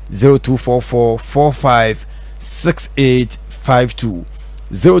 456852 0244 456852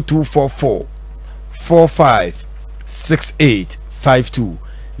 0244 456852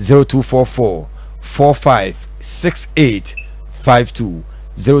 0244 456852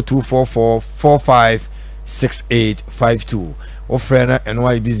 0244 456852 ofrena eno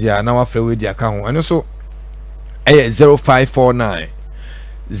ai busy na wa frɛ we di aka ho eno so 0549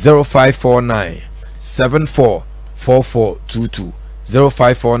 744422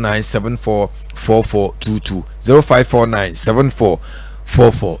 0549 744422 0549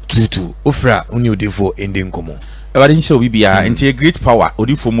 744422 Ufra uni odifo ending komo everybody nse obi bia into great power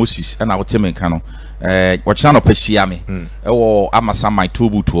odifo Moses and our team kan watchana no pehia me ewo amasa my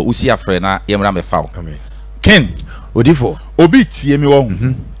tobu to usi afre na yemra me fa amen Ken odifo obi tie mi wo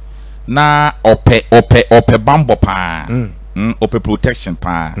na ope bambo pa ope protection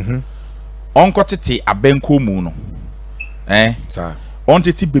pa onko tete abenko mu no sa on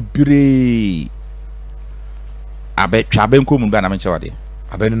tete bebire abetwa abenko mu ba na menche wade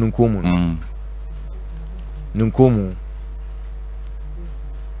abenu nkomu nkomu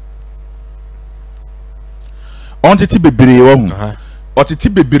on tete bebire wo o tete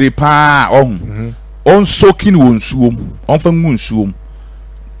bebire pa on soaking wonsuom on fa nsuom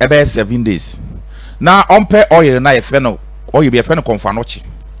ebe 7 days na on pe oil na ye fe no oil be fe no konfanochi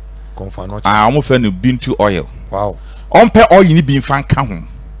on fe no bintu oil wow on pe oil ni bi fan ka ho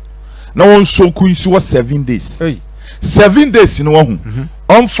na on soaku nsu 7 days 7 days no ho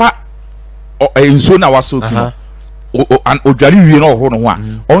on fa nsu na wa soaku an odwari wie no ho no ho a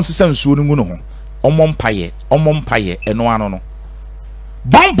on sesa nsu no ngu no ho omompaye eno ano no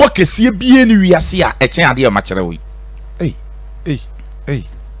bombo kesie bie ni wiase a echen ade ma kire we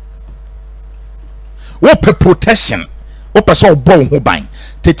wo pe protection wo pe so bo ho ban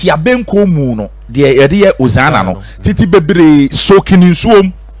teti abenko mu no de ye ozana no titi bebere soaking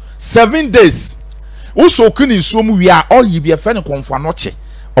nsuom 7 days wo soaking nsuom wi a oyi bi efe ne konfo anoche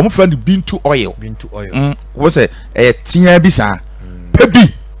omo fa ne bintu oil wo se tia bi sa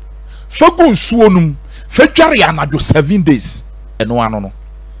pebi fagu nsuo num fa dware anadwo 7 days eno ano no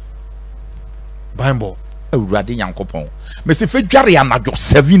Bible awurade nyankopon me se fa dware anadwo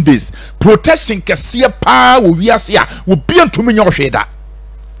 7 days protection kese pa wo wiase a wo bia ntumi nya ohweda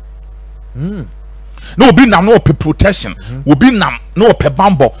no obi nam no pe protection obi nam no pe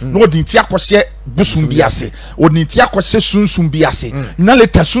bambo no odinti akose busum biase odinti akose sunsum biase na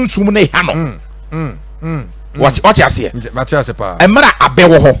leta sunsum na ha no what ase pa emra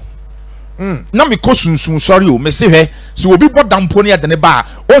abewo ho na me ko sunsun sorry o me se hwe so obi bodam po ne adene ba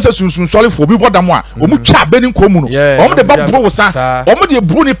o se sunsun sorry for obi bodam a o mu twa abeni komu no o mu de ba bro sa o mu de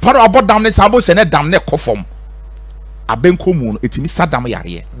bru ni paro abodam ne sa bo se ne dam ne kofom aben komu no etimi sadam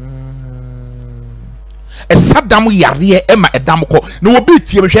yare sadam yare e ma edam ko na obi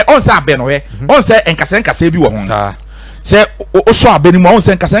tie me hwe on se aben no hwe on se enkasa bi wo ho se o so abeni mo on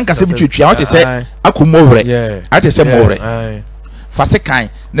se enkasa bi twetwa o che se akomo wre a che se mo wre fase kan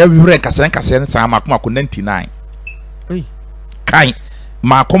na wiwre nkasa ne sa makoma ko 99 kan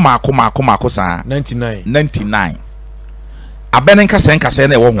mako sa 99 abene nkasa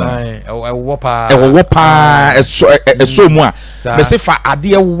na ewo ho ewo pa eso mu a me se fa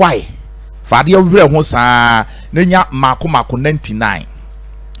ade wai fa ade wure ho sa na nya mako 99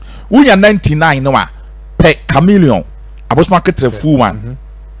 unya 99 no a pe chameleon abosoma ketre full one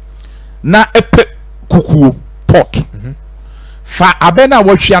na epe kukuo pot fa abena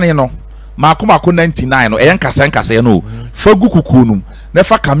wohwiane no mako 99 no eyen kasa no fa gu kuku num na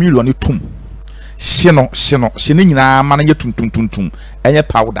fa chameleon ni tum hye nyina ma na ye tum enye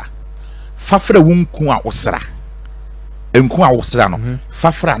powder fa fra wunku a wosra enku a wosra no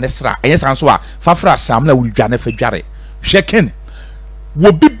fa fra ne sra enye san so a fa fra sam na wudwa na fa dware hweken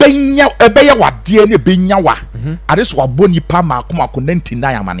wo bi benya ebeye wade ne benya wa ade so waboni pa mako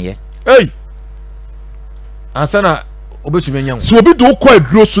 99 amane ansana obetumi nya so obi do ko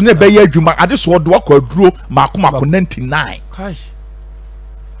aduro so na be ya adwuma ade so do ko aduro mako 99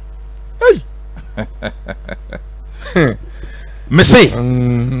 me say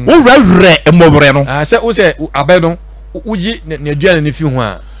wo rare emobre no se wo se abedon uji ne aduane ne fi ho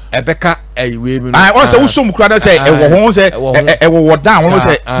a ebeka ayiwe mi no won se wo som kura na se ewo ho se ewo wodan won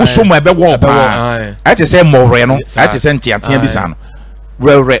se wo som ebe wo pa I te say more no I te say ntiatia bi sa no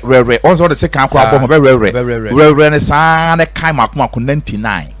rare on so the second kwa bo rare ne sa na kai mako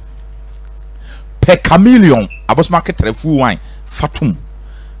 99 per chameleon abosoma ketre fu wine fatum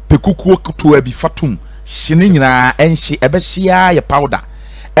pe kukuo kuto abi fatum hine nyina enhye ebehia ye powder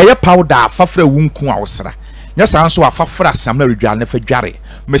eye powder afafra wunku a wosra nya san so afafra samna redwal ne fa dware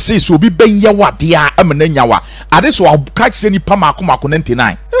me sei so obi banye wade a amena nyawa ade so ka kise ni pa mako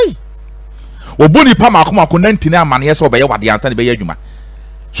 99 oboni pa mako 99 amane ye so obeye wade ansa ne be adwuma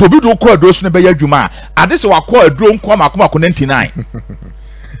so obi do ko aduro so ne be adwuma ade so wakọ aduro nko mako 99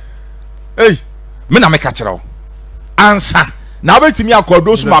 me na me ka kire o ansa na obetimi akọ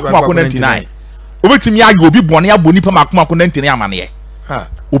aduro so mako 99 obetimi ayo obi bone aboni pa mako 99 amane ye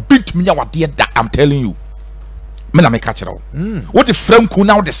obi tumi nya wade da I'm telling you me na me ka kire wo wo de franku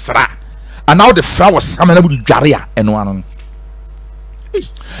na wo de sra ana wo de fra wo sam na wo de dware a eno ano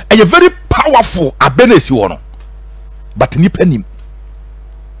a very powerful abenesi wo no but nipa nim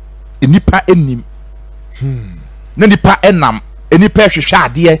nipa enim na nipa enam enipa hwehwe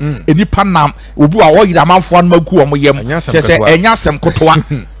ade enipa nam obi a wo yira manfo an magu o mo yem chese enya sem kotoa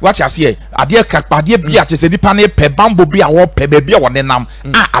wacha se ade kakpade bia chese nipa na pe bambo bia wo pe ba bia wo ne nam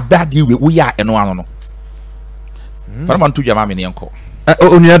a abade we wo ya eno ano no farma ntu jama me ne enko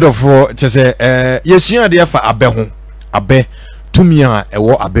onuadofo chese yesua ade afa abe ho abe tumi a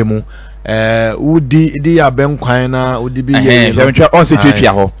ewo abe mu udi di abem kwan na udi bi ye no on se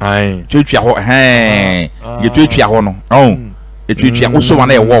twetwa ho ye twetwa ho no twetwa ho so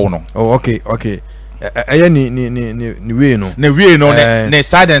wana e wo no okay eye ni we no ne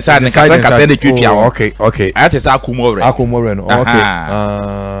side and side kasa de twetwa ho okay ayate sa akomore no okay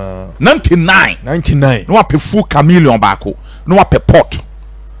 99 no ape full chameleon baako no ape pot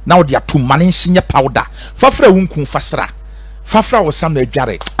na wo de atum mane nsinye powder fafra wunku fasra fafra wo sam na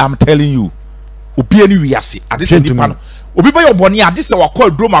adware. I'm telling you obi ani wiase ade se nipa no obi ba yo boni ade se wakọ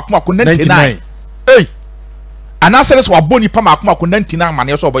aduro makoma 99 hey ana se se waboni pa makoma 99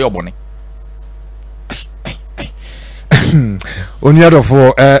 mane so obo yo boni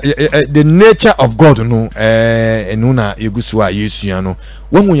Oniadofo the nature of God no enu na yegusu a yesua no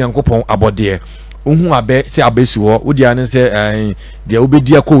wahu Yankopɔn abode ohun abe se abesi ho wodi ane se de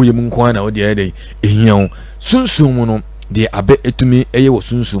obedi akọ yem nko na wodi ede ehia ho sunsun mu no de abe etumi eye wo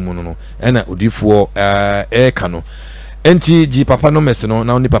sunsun mu no na odifo ka no enti ji papa no mess no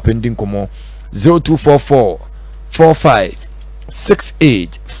na oni papa ndi nkomo 0244 45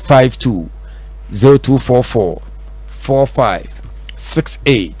 6852 0244 45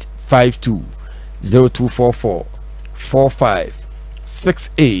 6852 0244 45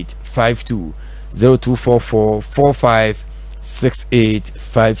 6852 0244 45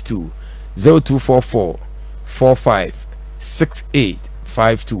 6852 0244 45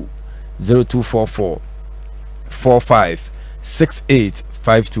 6852 0244 45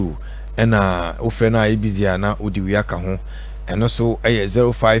 6852 and ofrena ibizia na odi aka ho eno so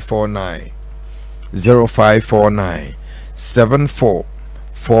 0549 0549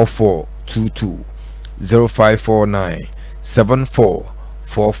 744422 0549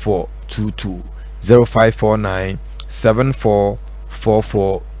 744422 0549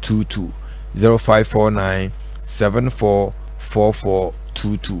 744422 0549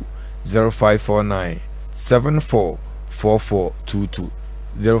 744422 0549 744422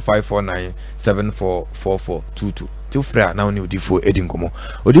 0549 744422 Tifra na oni odifo edinkomo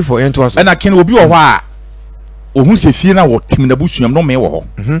odifo ento aso na ken obi wo ho a ohun se fie na wo tim na busuam no me wo ho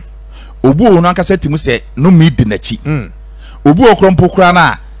obu o no ankasa tim se no me di na chi obu o krompo kura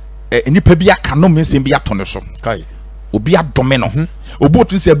na nipa bi aka no me nsem bi atone so kai obi adome no obu o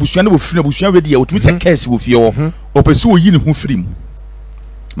tun se busuam na wo firi na busuam we di ya o tun se case wo fie wo opese o yi ne ho firi mu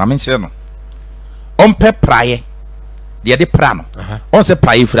na me nhyere no ompe praye de pra no on se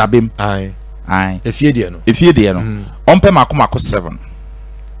praye firi abem ai efie de no ompe makomako 7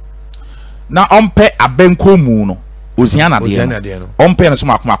 na ompe abenko mu no oziana de no ompe no so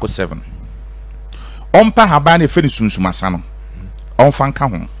makomako 7 ompe haba na efe ni sunsumasa no onfa nka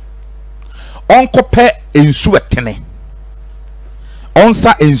ho onkope ensu etene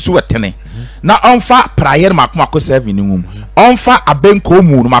onsa ensu etene na onfa prayer makomako 7 ni ngum onfa abenko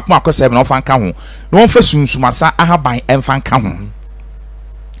mu no makomako 7 onfa nka ho na onfa sunsumasa ahaban enfa nka ho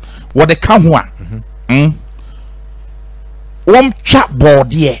wo de ka ho a wom twa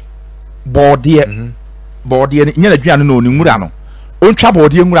bode nya na dwan no onwura no on twa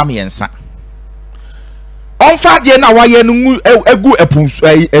bode nwura me yensa onfa de na waye no egu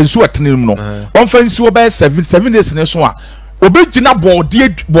ensu atenum no onfa nsu oba 7 days ne so a obegina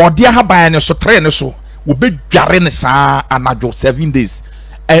bode haban ne so 3 ne so obedware ne saa anajo 7 days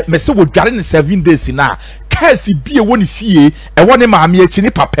me se wo dware ne 7 days na kasi bie woni fie e woni maame achi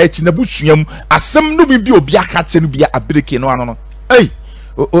ni papa achi na busuam asem no bi obi aka che no bia abreke no ano no hey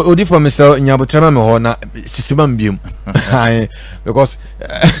odi for Mr. Nyabotrama me ho na sisima mbiem because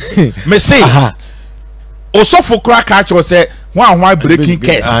me say osofo kra ka cho say ho breaking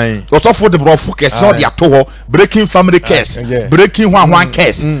case osofo de brofo case so de ato ho breaking family case breaking ho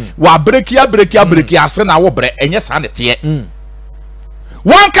case wa break ase na wo bre enye sa ne te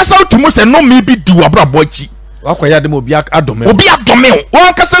wan kasa utumu se no me bi di wabrabo achi wakwaya dem obi adome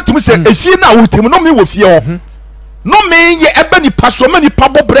wan kasa utumu se efie na utumu no me wo fie ho no me ye ebe ni paso me ni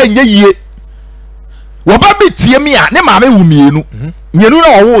pabo bra nye yie wo ba bi tie me a ne maame wu mienu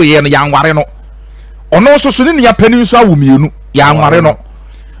na wo ye no ya nware no ono so so ne nua pani so awu mienu ya nware no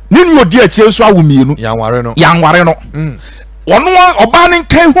ninu odi akyire so awomienu yanware no ono oba ne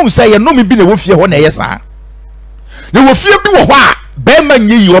kan hu say ye no me bi na wo fie ho na ye saa ye wo fie bi wo ho a be ma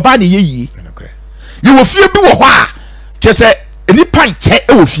nye yi oba ne ye yi ye wo fie bi wo ho a che se enipa nche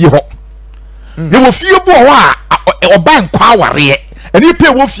e wo fie ho ye wo fie bi wo ho a oba nkwa aware enipa e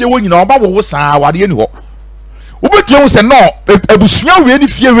wo fie wo nyina oba wo saa aware ni ho obetua wo se no abusua we ni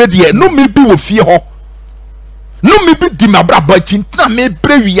fie we de no me bi wo fie ho no me bi di mabra ba chinta me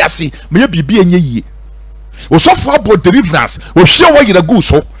bre wiase me ye bibi enye yi osofo abo deliverance o hwe wo yira gu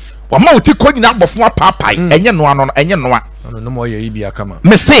so wa ma oti ko nyina abofo apapai enye no ano enye no no mo ye bi akama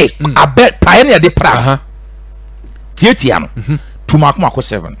me say abe pae na de pra tietia no tuma ko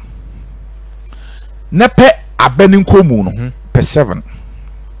 7 na pe abeni nkomu no pe 7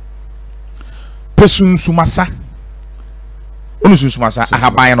 pe sunsumasa onu sunsumasa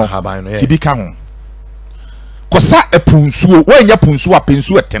ahaban no tibika ho kosa epunsuo wanya punsuo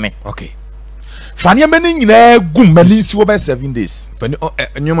apensuo etene okay fania meni nyina gum malinsi wo be 7 days fani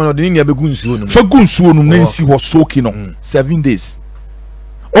nyoma no de ni abegun nsuo no fa gun nsuo no nansi ho soki no 7 days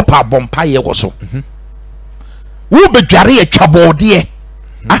opa bompa ye wo so wo bedware ye twabode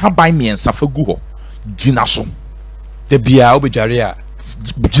ahaban miensa fa gu ho gina so de bia wo bedware a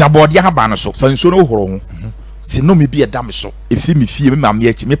gina bode ahaban no so fa nsuo no horo ho se no me bi edam so efi me fie me mama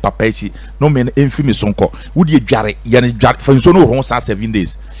echi me papa echi no me enfi me so nko wo de dware ye ne dware fa nsuo no horo ho sa 7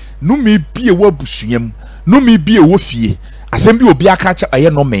 days no me bi e wo busuam no me bi e wo fie asem bi obi aka cha aye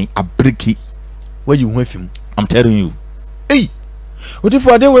no men abreki wayi hu afim I'm telling you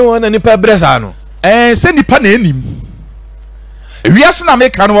odifo ade we won na nipa bresa no se nipa na enim wiase na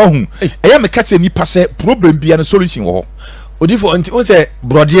make no hu eye me ka che nipa se problem bia no solution wo odifo nti on se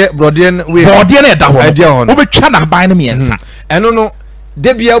brode we brode na eda ho wo betwa na ban no miensa eno no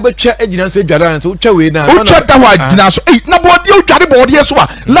de bia wo betwa agina so adware so wotwa we na wo twa da ho agina so na bode wo dware bode so a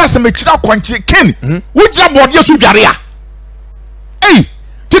last me kira kwanche ken wo gira bode so dware a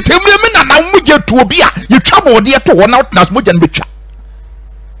titemre me na na muje tu obi a ye twa bode to ho na na muje no betwa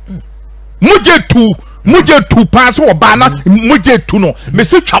muje tu pass wo ba na muje tu no me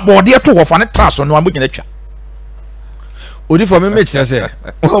se twa bode to ho fa ne traso no muje na twa odifo me kira se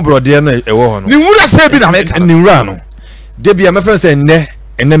wo brode na e wo ho no ni wura se bi na me ka ni wura no de bia me fense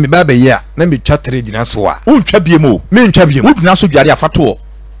enne me ba be ye a na me twa 3 gina so a wo ntwa biem o me ntwa biem wo gina so dware afato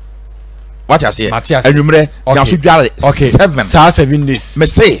what I say anwumre gina so dware 7 7 days me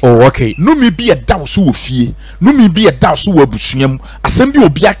say okay no me bi e daw so wo fie no me bi e daw so wo abusuam asem bi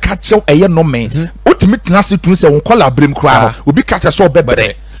obi aka chew eye no men otimi tena se tun se won kola brem kra no obi ka che so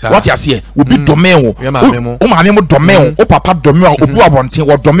bebre what I say obi domain wo o ma me mo domain o papa domain obi abonten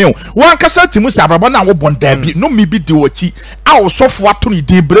wo domain wo ankasa timu se abrabo na wo bonda bi no me bi de ochi a wo sofo ato ni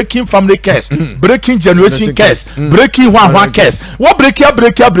de breaking family curse breaking generation curse breaking one curse wo break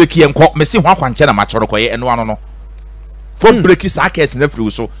enko me se ho akwanche na ma choro koye eno ano no for break sa curse na free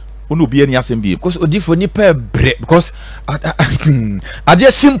so ono obi ani asem bi because odifo ni per break because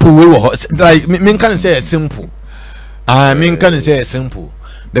ade simple we wo like me can say simple me can say simple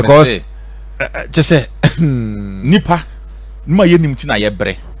because just say nipa nima ye nim ti na ye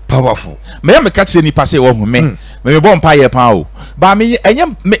bre powerful me ya me ka che nipa say wo hu me bo mpa ye pa o ba me enye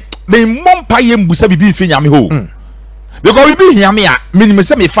me mpa ye mbusa bibi fi nyame ho because bibi nyame a me nim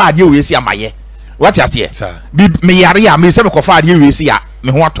se me fa ade o yesi amaye what you say bi me yare a me se me ko fa ade o yesi a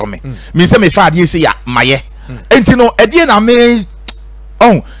me ho ato me me se me fa ade yesi a maye enti no ade na me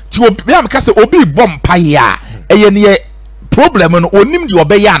ti obi am ka se obi bo mpa ye a eye ne problem no onim de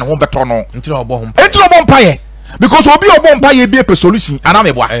obeye an ho beto no ntino obo mpa ye because obi obo mpa ye bi e solution ana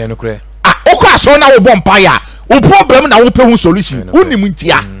me boa no kure okwa so na obo mpa ye o problem na wo pe hu solution unim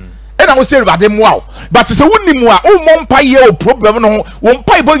ntia e na wo say rade mo a but se unim a o mo mpa ye o problem no wo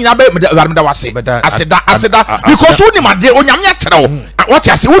mpa ye bo nyina be da wase aseda because unim ade onyame ya kere wo what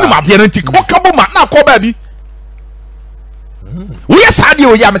you say unim ade no ntik wo ka bo ma na ko ba bi wo ye sade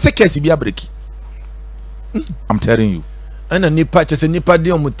o ya me se case bi abreki I'm telling you ana nipa chese nipa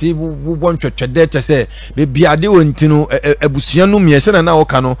de omuti wo ntwetwede chese be bia de wontino abusua no miese na wo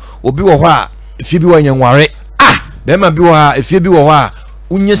ka no obi wo ho a efie bi wo nyanware be ma bi wo ha efie bi wo ho a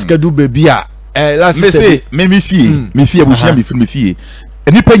unye skadu be bia last say me fie abusua me fie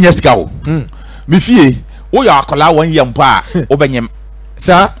nipa nya ska wo me fie wo ya akola won yem pa wo benyem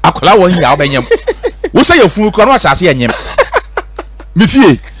sa akola won ya wo benyem wo say yefunu ko no asase yenyem me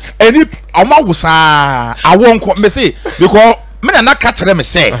fie eni oma wusa awonko me say because me na ka kire me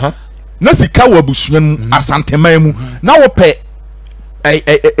say na sika wo abusuan asanteman mu na wo pe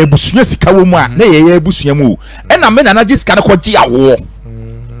ebusuan sika wo mu a na ye ebusuan mu e na me na sika ko gi awo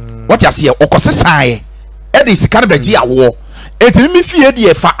what you say okosesan e de sika na gi awo eti mi fie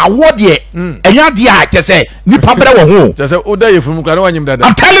de fa awo de enya de a kyese nipa bere wo ho kyese oda ye funu kwa na wanyim dada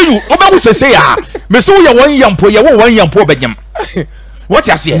I'm telling you oba wo sese ya me so ye won yampo ye wo won yampo begem what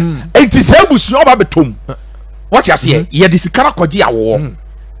you say enti se busu oba betom what you say ye de sikara kwaji awo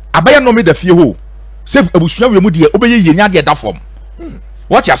abaya no me da fie ho se abusu awe mu de obeye ye nya de da fom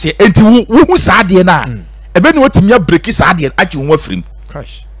what you say enti wo hu sa de na ebe ni wotimi break sa de achi wo afrim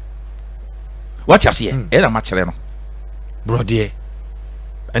cash what you say e na ma kire no bro de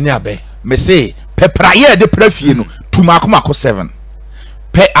ani abe me say pepraye de prafie no tumakoma 7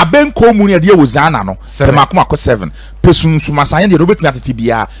 pe abenko mu ne de wozana no pe makoma 7 pe sunsuma san de robetumi atete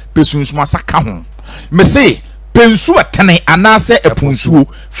bia pe sunsuma saka ho me say pensu atene anase epunsuo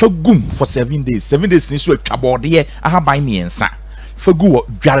fa gum for 7 days 7 days ni so atwabode aha ban miensa fa gu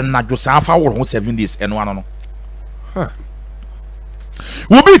dware na dwosan fa woro ho 7 days eno ano no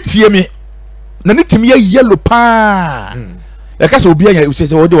wo be tie me na ne timi ya yellow pa ekase obi anya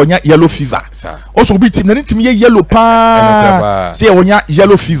usese wo de wonya yellow fever also obi timi na ne timi ya yellow pa se wonya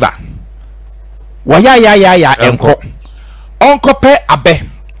yellow fever ya enko onko pe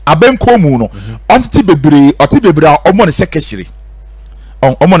abenko mu no ontiti bebre omo ne sekeshiri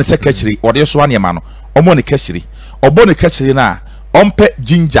omo ne sekeshiri ode so anema no omo ne keshiri obo ne keshiri na ompe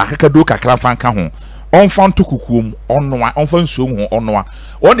ginger kakado kakra fanka ho onfa ntokukuom onnoa onfa nsuo ho onnoa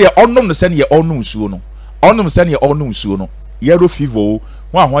wode onnom no se ne onnom nsuo no onnom se ne onnom nsuo no yellow fever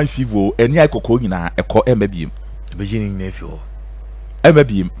ho fever eni aikoko nyina ekọ emabiem beginning na fi ho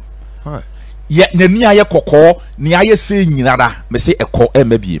emabiem ye nani aye kokọ ni aye se nyina da me se ekọ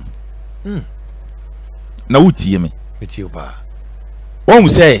emabiem na wutie me betie ba won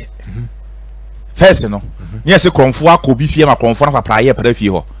say first no ni ese kronfo akobi fie ma kronfo na papra aye pra fie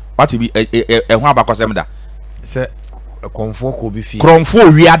ho what be ho abakosem da se kronfo ko bi fie kronfo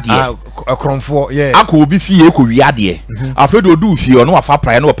wiade kronfo yeah akobi fie ko wiade afedo odu fie no afa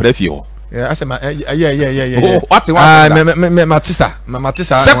pra na pra fie ho asema yeah what me matisa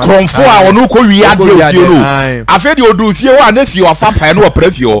se kronfo a onu ko wiade fie no afedo odu fie wa na fie afa pra na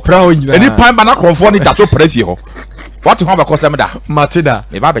pra fie ho eni pan ba na kronfo ni dato pra fie ho what ho abakosem da matida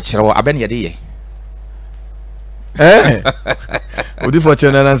me ba be kire wo abene ye de ye odi for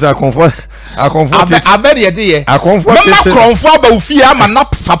channel and say comfort abere ye de ye comfort na kronfo ba ufie ama na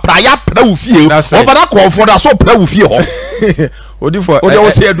fapraya pra ufie obara kronfo da so pra ufie ho odi for odi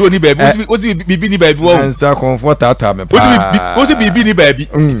o se edo ni baby ozi bibi ni baby wo and say comfort tata me pa ozi bibi ni baby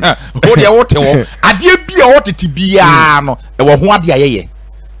odi e wote wo ade bia wotete bia no e wo ho ade ayeye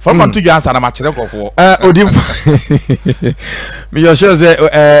from to you answer na ma kire kofo odi me yo sure say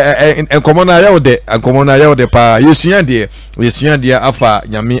enkomo na ya de pa yesua de afa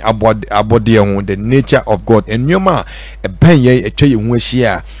nyame abode ho the nature of God enyoma ben ye etwa ye hu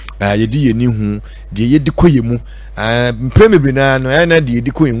ahia yedi ye ni hu de yedi koyemu premier na no ya na de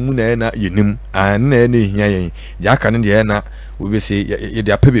yedi koyemu na na yenim na na ehia yen ya aka ne de na we be say ye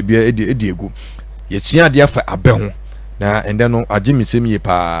de ape bebia edi egu yesua de afa abe ho na ende no agimi sem ye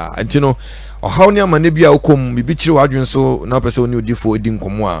pa anti no ohaw ne amane bia okom bibi kire wadwen so na pese oni odifo edi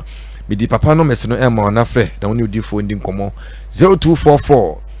nkomo a bidi papa no meso no ema na frɛ na oni odifo edi nkomo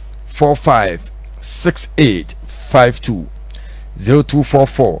 0244 456852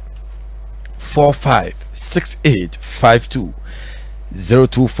 0244 456852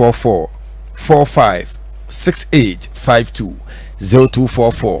 0244 456852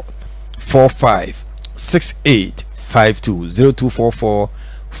 0244 456852 0244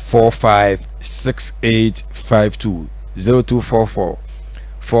 456852 0244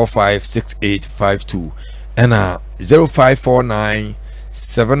 456852 and 0549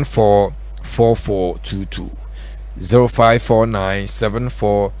 744422 0549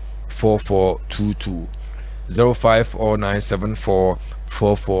 744422 0549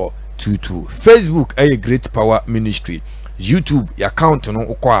 744422 Facebook a Great Power Ministry YouTube your account no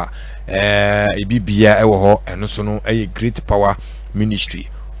okwa ebibia ewo ho eno so no a Great Power Ministry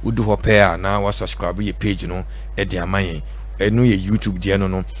udu ho pair na wa subscribe ye page no e de amayen eno ye YouTube de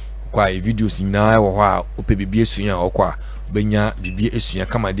no kwa videos na ewo ho a ope bibia esuya okwa benya bibia esuya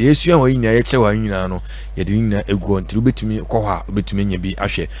kama de esuya ho nyina ye chewa nyina no ye de nyina egu ntiri betumi ko ho a betumi nya bi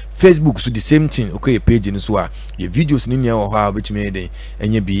ahwe Facebook so the same thing okay page no so a ye videos ni nya ho a betumi de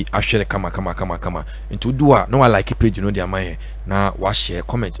enya bi ahwe kama nti udu a no wa like page no de amayen na wa share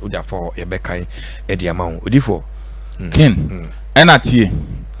comment o da for ye bekai e de amawo odifo ken enatie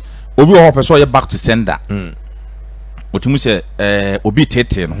obi wo person ye back to sender otumu se obi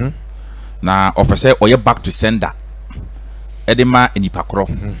tete no na opese oye back to sender edema enipa kro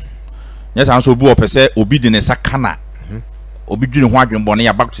nya san so obi opese obi de ne sakana obi dwene ho adwen bone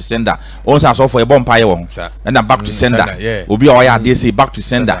ya back to sender o say asofo e bompa ye wo na back to sender obi o ya dey say back to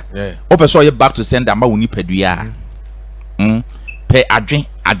sender o person ye back to sender ma woni padua pe adwen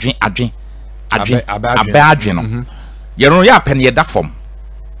no ye no ya pen ye da fom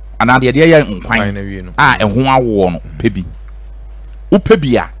ana de ye nkwan a ehun awo no pebi o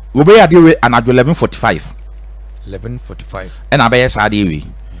pebi a obi ya dey we anajo 11:45 and abe yes ade we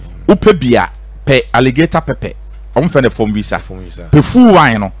o pebi a pe alligator pepper on fe ne form visa pe fu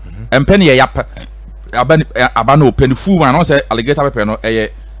wine no empe ne ya aba no pe ne fu wine no say alligator pepper no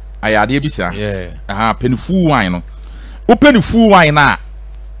eye ayade bisa pe ne fu wine no o pe ne fu wine na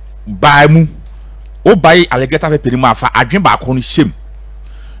ba mu o bai alligator pepper mu afa adwen ba ko no shem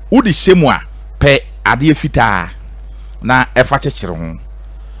wo di shem a pe ade fita na efa chechire ho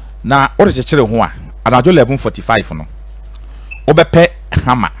na o de chechire ho a anajo 11:45 no o be pe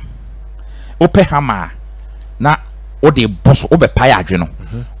hama o pe hama na o de boso o be pai adwe no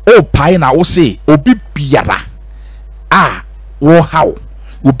o pai na o say obi biara a wo hawo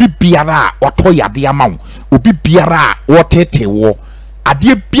obi biara a oto yade amawo obi biara a wo tete wo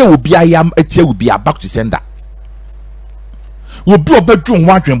ade bia obi ayam atia obi back to sender obi obadwu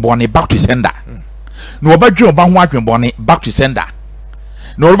ho adwen bone back to sender na obadwu oba ho adwen bone back to sender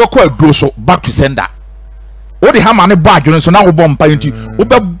na obekọ aduro so back to sender o de hama ne bo adwen so na wo bo mpa nti wo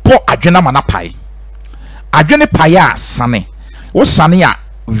be bo adwen na ma na pai adwene paya sane wo sane a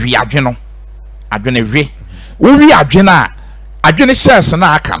wi adwene no adwene wi wo wi adwene a adwene shares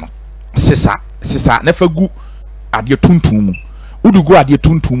na aka no sisa na fagu ade tuntum mu udugu ade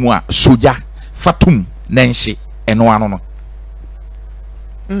tuntum mu a soja fatum na nhye eno ano no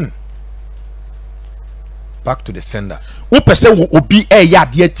back to the sender wo pese wo obi ya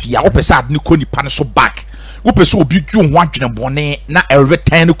ade atia wo pese ade ne ko nipa no so back wo pese obi dwu ho adwene bone na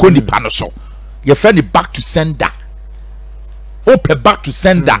return ne ko nipa no so your friend back to sender open back to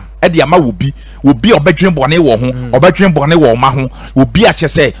sender e de ama obi obedwen bone wo ho obedwen bone wo ma ho obi a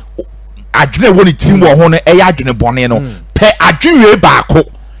chese adwene wo ni team wo ho no e ya adwene bone no pe adwene ba ko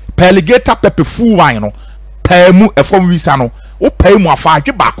pe alligator pepper full wine no pe mu e fom visa no o pe mu afa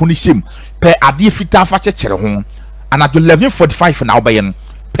adwe ba ko ni shem pe ade fita fa chechere ho anajo 11:45 na obaye no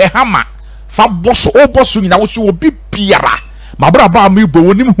pe hama fa boso o boso nyina wo so obi biara mabra ba mi bo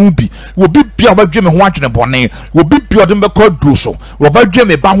wonim hu bi wo bi bia obadwe me ho adwene bone wo bi bia odem be ko duro so wo badwe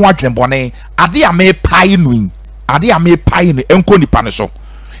me ba ho adwene bone ade a me pai no enko nipa ne so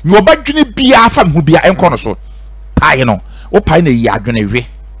ni obadwene bia afa me hu bia enko no so pai no o pai na yi adwene we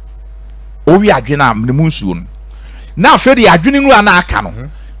o wi adwene a me mu nsuo no na afa de adwene nu ana aka no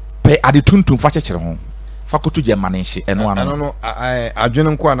pe ade tuntum fa chechere ho fa koto je manenhye eno ano no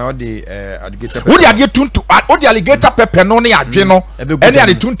adwene nko na o de alligator pepper wo de ade tuntum o de alligator pepper no ne adwene no ene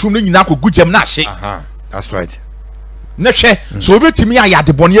ade tuntum no nyina ko gugem na ahye that's right na hwe so obetimi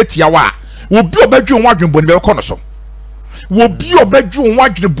ayade bone atia wa obi obadwe ho adwene bone be ko no so obi obadwe ho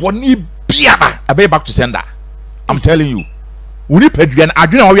adwene bone biara abe back to sender I'm telling you uni padua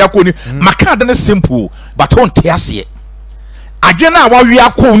adwene a wa ko ni maka de ne simple but on te ase adwene a wa wi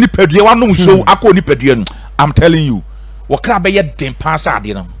akọ ni padua wa no so akọ ni padua no I'm telling you wakra be ye den pass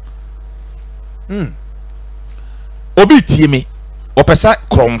ade no obi tie me opesa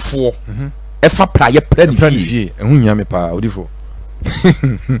kromfo efa praye planifie ehun nya me pa odifo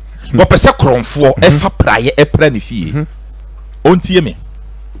opesa kromfo efa praye planifie on tie me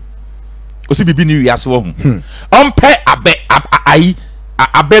osi bibi ni wiase wo hu ompe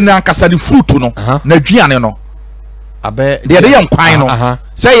abe na ankasa ni fruit no na duane no abe de ye nkwan no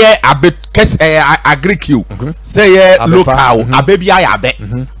say ye abe agric say ye local abe bia ya abe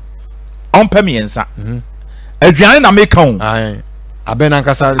ompe miensa aduane na meka hu abe na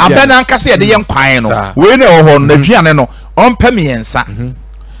ankasa ye de ye nkwan no we na ho na aduane no ompe miensa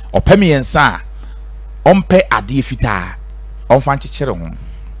opɛ miensa ompe ade fita omfa nkyekere ho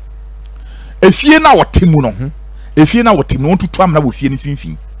efie na wotemu no efie na wotemu no tutu am na wo fie ni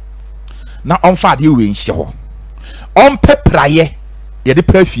finfin na omfa ade we nhye ho ompe praye ye de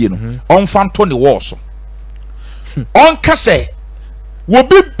pra fie no omfa nto ne wo so onka se wo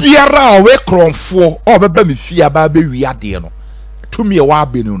bi biara o we kronfo o beba me fie aba be wi ade no tumi e wa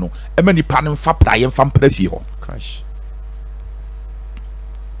abenu no e ma nipa ne mfa praye mfa mpra fie ho crash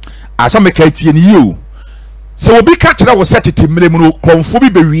asa me ka tie ni yo so obi ka kira wo setete mrem no kronfo bi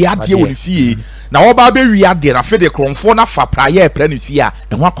be wi ade wo ne fie na wo ba be wi ade na fe de kronfo na fa praye e pra ne fie a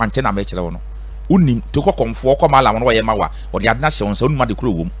e ho akwanche na me kire wo no unim to ko konfo ko mala no ye mawa o de adna hye won sa unuma de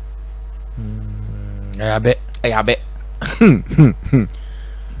kro wom ayabe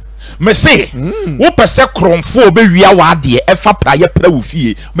me say wo pese kronfo be wia wa de e fa praye pra wo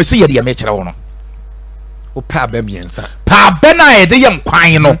fie me say ye de me kire wo no o pa ba miensa pa bena e de ye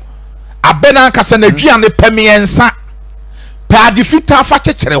nkwan no abena kasa na duane pemiensa pa de fita fa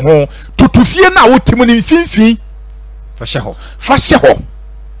kekere ho tutufie na wotimu ni mfinfin fa hye ho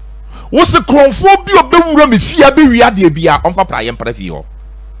wo se kronfo bi obewura me fia be wi ade bia onfa praye mpra fi ho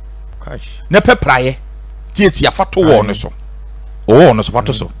ne pe praye tietia fa to wo no so o no so fa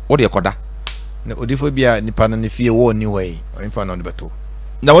to so wo de koda na odifo bia nipa na ne fie wo ni wei onfa na de beto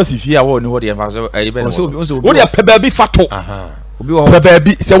na wasi fie a wo ni wo de fa so e be wo de pe ba bi fa to obi wo pe ba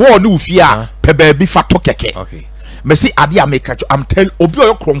bi se wo ni wo fie a pe ba bi fa to keke okay me see ade a make am tell obi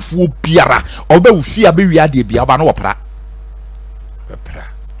oyo kromfo biara obe wo fie a be wi ade bia oba no wo pra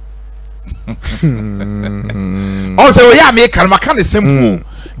also we ya make maka ne simple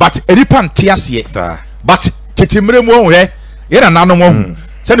but eripa ntiase but tetemre mu ohwe ye na nanu mu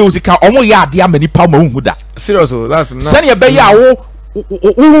se ne usika omo ya ade amani pa ma hu da serious last na se ne be ya wo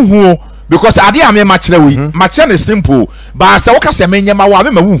hu because ade am ma kire we ma kire ne simple but se wo ka se menye ma wa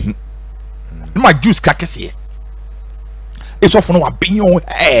me ma hu ma juice ka kese it's often wa bion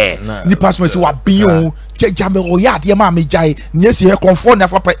ni pastor say wa bion jame o ya de ma me jai ni si he comfort na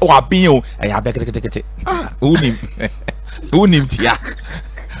fa wa bion ya be kete unim tia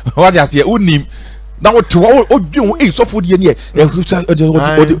what ya say unim na wo to o bion so for de ni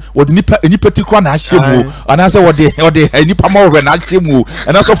o de nipa tikwa na ahyemu ana say o de nipa ma wo na ahyemu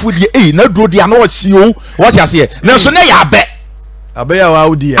ana so for de na duro de ana o hye o what ya say na so na ya abe ya wa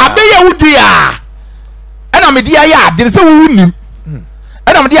udi ya ana me dia ya de se wo nim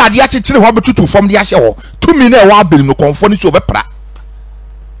ana me dia ade akekere ho betutu fam de ahye ho tumi na e wa abiri no konfo ni so be pra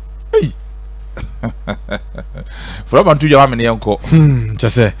from antu ya me ne yanko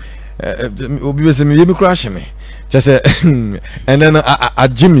chese obi be se me yemi kura hye me chese and then a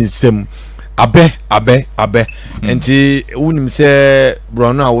jimmy sem abe enti wonim se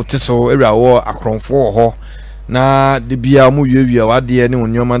bro no a wote so ewia wo akronfo ho na de bia mu wiewia wade ne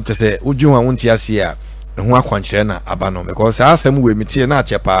wonyoma ntese wodwu ha wonti ase a ho akwankyere na aba no because asem we mitie na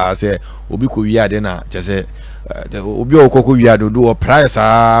achepa se obi ko wi ade na chese obi okoko wi ade do price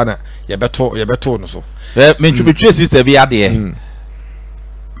na ye beto no so me twetwe sister bi ade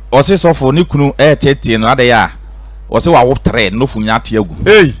o se so for ni kunu tete no ade ya o se wa wo tre no funya ate agu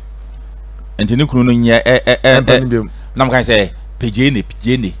enti ni kunu no nye na mkan se pejene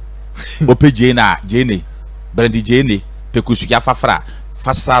o pejene na jene brandi jene pekusu ya fafra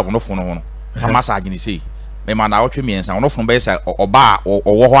fasa no fu no famasa agini sei me ma na otwe miensa ono fun be say oba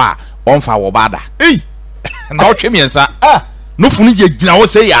owo ho a onfa wo bada na otwe miensa no fun je gina wo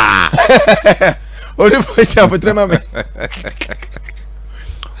sei ya oni fo ya potrema me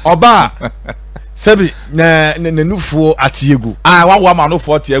oba sebi na nufuo atiegu wa ma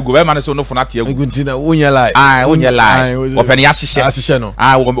nufuo atiegu be ma ne so nufuo na atiegu eguntina wonya lie wonya lie openi ahihye no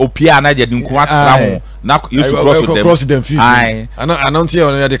opia na je dinku atsra ho na yesu cross them fees ana ntia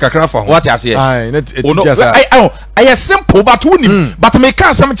on de kakra fa ho what you say I simple but unim but me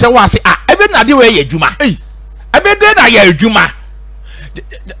kan sam che wa say ebe na de we ye adwuma ebe de na ye adwuma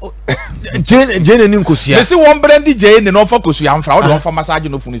Jane ni nkosia me see one brand Jane no fa kosia amfra wo de fa massage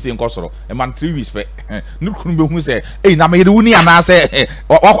no funu se nkosoro e man 3 weeks pe ni kunu be hu se na me de wuni ana se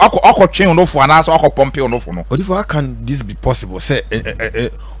akotwe no fu ana se akopompe no fu no odifo how can this be possible say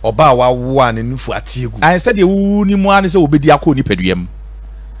oba wa wo ne nufu atiegu I said de wuni mu ana se obedi akọ nipaduam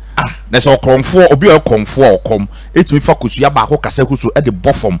na so konfo obi o konfo okom etimi fa kosuya ba ko kasa kusu e de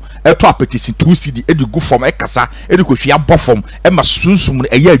bofom e to apetisi 2 cd e de gu fom e kasa e de kosuya bofom e ma sunsum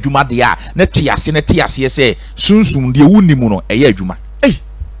e ya adwuma de a na tiase se sunsum de wunimu no e ya adwuma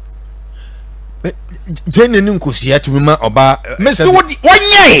jene ni nkosia tumi ma oba me se wonye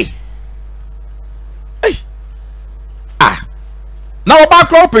na oba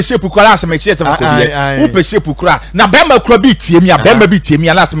kro pese pukura asem eche te ko pese pukura na bema kro bi tiemi a bema bi tiemi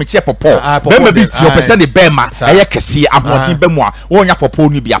na asem eche popo bema bi tie pese ne bema eye kese abodi bemu a wonya popo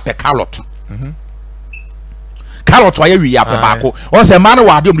ni bi ape carrot carrot aye wi ape baako won se man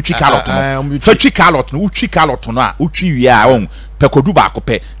wa de omtwi carrot no fa twi carrot no utwi carrot no a utwi wi a won pekodu baako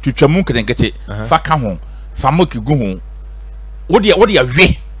pe twetwamu kedenkete fa ka ho fa moki gu ho wo de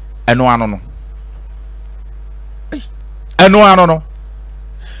we eno ano no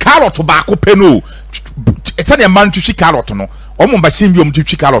carrot baako pe no ese de man twitwi carrot no omo machine bi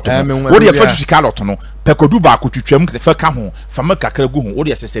omtwi carrot no wo de fa twitwi carrot no pekodu baako twetwam fa ka ho fa moki kakra gu ho wo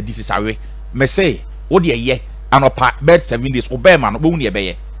de sese disi sawe me say wo de ye anopa bed 7 days obema no bo hu ne be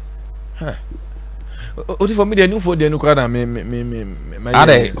ye odi for me de new for de no kwa na me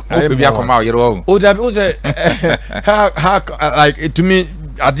ade o be akoma yero o da be say ha like to me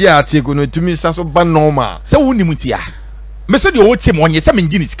ade ati go no to me so ba normal se wo ni mutia me se de o che mo onye se me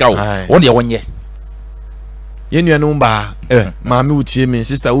ngini sika o de wonye yenu no ba maame utie me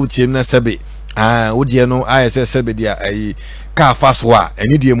sister utie me na sebe wodie no ayese sebe dia ayi ka fa so a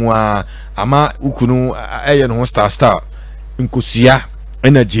eni die mu a ama ukunu eye no star nkosua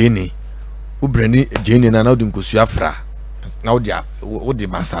ena jeni ubrani jeni na wodi nkosua fra na wodi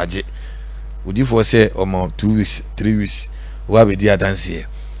massage wodi for say omo 2 weeks 3 weeks wa be dia dance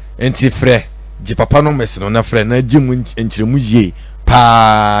enti frɛ ji papa no mess no na frɛ na jimu enkyiremu yie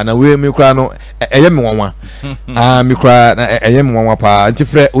pa na we me kra no eye me wanwa me kra na eye me wanwa pa enti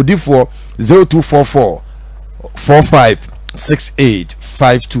frɛ odi for 0244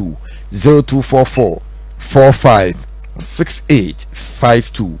 456852 0244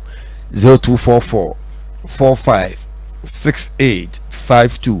 456852 0244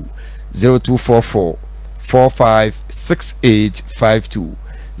 456852 0244 456852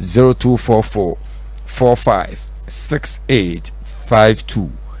 0244 456852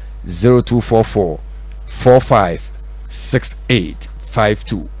 0244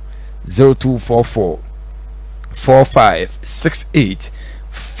 456852 0244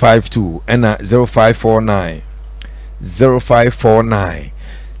 456852 and 0549 0549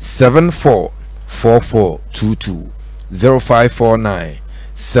 744422 0549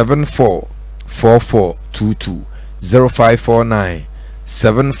 744422 0549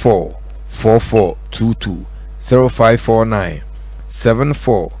 744422 0549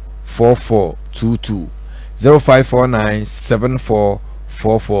 744422 0549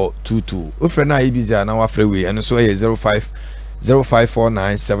 744422 ofre na ibizi na wa freeway and so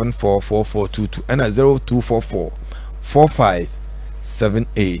 0549 744422 and 0244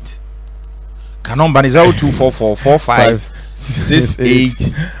 4578 Canon ban is 0244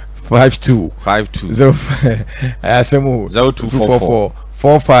 4568 52 05 asemo 0244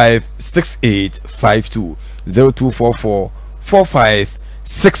 4568 52 0244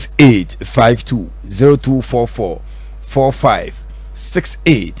 4568 52 0244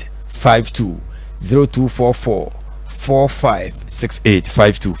 4568 52 0244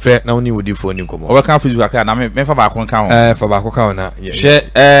 4568 Fred na oni wodi phone nkomo o ka Facebook aka na me fa ba ko kan ho fa ba ko kan na she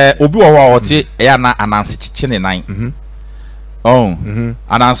obi wo wa oti ya na ananse chichi ne nan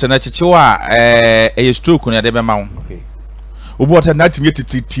ananse na chichi wa e stroke ne de be ma wo obi wota na timi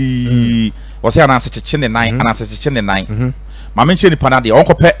tititi wo se ananse chichi ne nan ananse chichi ne nan ma me nche ni pana de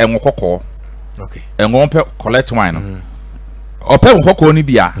onkope enwo kokko enwo pe collect wine no ope nkoko ni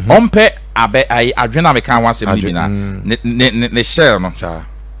bia ompe abe ai adwena me kan wasem ni bina ne share no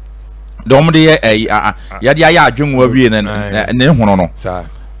dom de ya de ya adwenwo awie ne hono no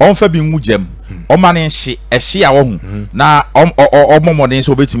onfa bi nwu jam oma ne hye ehye a wo hu na omomodin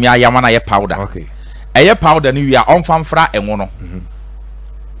so obetumi ayama na ye powder eye powder ni wi a onfa mfra enwo no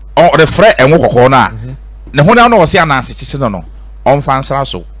o de frɛ enwo kokko na ne hono na wo se ananse chichi no onfa nsra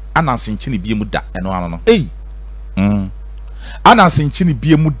so ananse nchi ne bie mu da eno ano no ananse nchi ne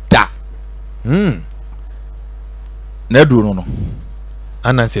bie mu da na duro no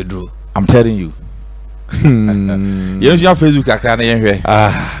ananse duro I'm telling you you Facebook akra na yenhwe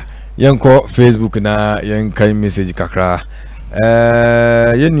yenko Facebook na yenkai message kakra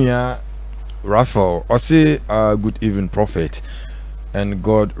yenia Raphael I say good evening prophet and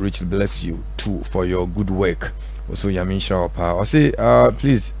God richly bless you too for your good work also yamisha opa I say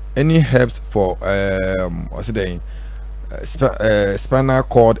please any helps for I say spinal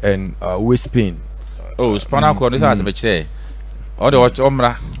cord and waist pain. Oh, spinal cord is as much there. Or the watch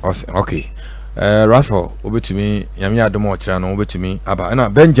omra. Okay. Raphael, over to me, Yamia Domotrano, over to me, Abba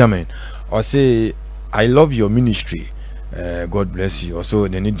Benjamin. Or say, I love your ministry. God bless you. Also,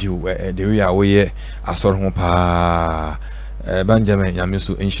 they need you the way away. I saw home pa Benjamin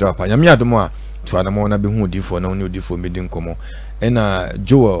Yamisu Inshapa. Yamia Domoa to Adamona be who differ no new differ meeting como. And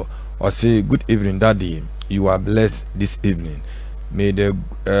Joel, or say, good evening, Daddy. You are blessed this evening. May the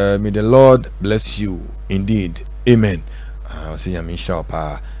Lord bless you indeed. Amen. I say Yamisha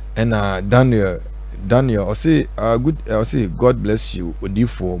pa and Daniel I say good I say God bless you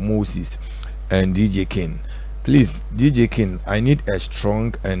for Moses and DJ King. Please DJ King, I need a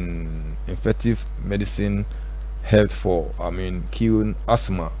strong and effective medicine health for curing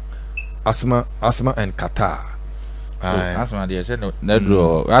asthma and catarrh. Asma dey say no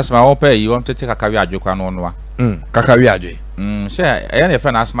do asma wo pay you want to take akawi adwekwa no no kakawi adwe say e na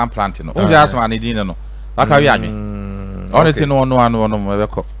fe na asma plant no o say asma ne din no akawi adwe on ti no me be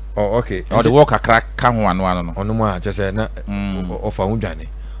ko oh okay o de wo kakra ka ho ano no ono mu a che say na ofa hu dwane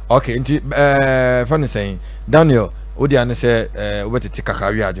okay nti funny saying Daniel odi an say obetiti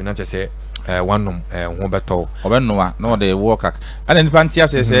kakawi adwe na che say wanom ho beto obenno a no de wo kak ana nipa ntia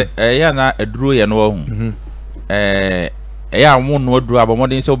say ya na aduro ye no hu eya mo no aduro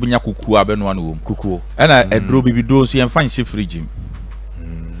abomodin se obinya kuku abenu anu wom kukuo ena aduro bibido so yemfa nche fridge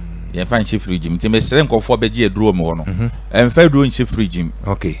yemfa nche fridge nti mesere nkofo beji aduro me ho no emfa aduro nche fridge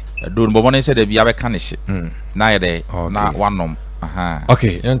okay aduro no bomodin se da bia be ka ne hye na yede na wanom aha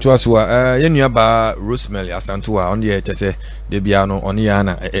okay yanto aso yenua ba Rosemary Asanto a on ye chese de bia no on ya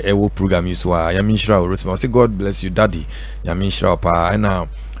na ewo program yi so a yaminshira Rosemary say God bless you daddy yaminshira pa na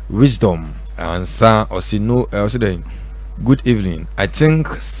wisdom answer or see no also then good evening. I think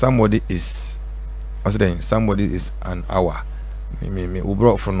somebody is an hour. Me we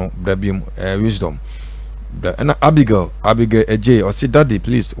brought from no wisdom. And Abigail AJ or say daddy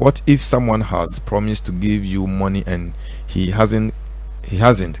please, what if someone has promised to give you money and he hasn't?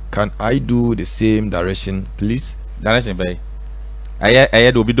 Can I do the same direction please? Direction bay. I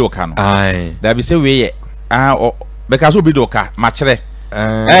do be doka no. Aye. That be say we because we be doka machere.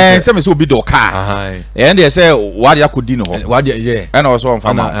 Say me so be do car. And they say what you could dino. What yeah. And also on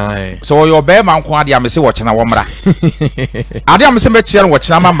farmer. So your bear man kwa dia me say watch na womra. Ade am say me chere watch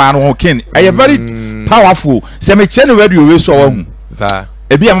na man won ken. I very powerful. Say me chere radio we so hu. Sir.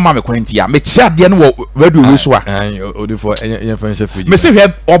 Ebi am ma me kwanti ya. Me chere ade no radio we so a. Odifo yen friendship free. Me say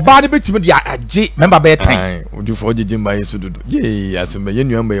oba de betimi dia age member be 10. Odifo jijimba yin so dodo. Ye aseme yen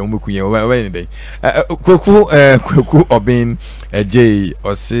nuamba yen moku yen we dey. Kweku Obin Jay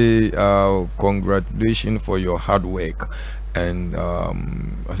or say congratulations for your hard work and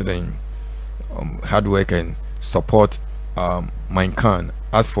hard work and support Mankind.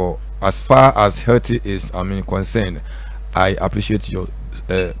 As far as healthy is concerned, I appreciate you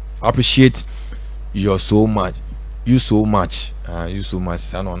so much. You so much.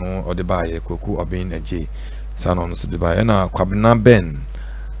 Sano no or the buy Kweku Obin Jay. Sano no so the buy. And Kwabena Ben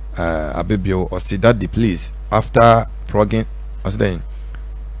Abibio or say daddy please after plugging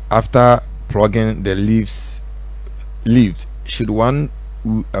the leaves should one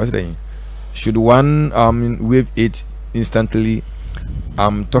wave it instantly?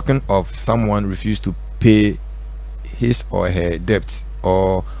 I'm talking of someone refused to pay his or her debt,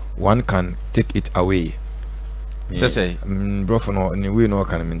 or one can take it away. Say bro for no anyway no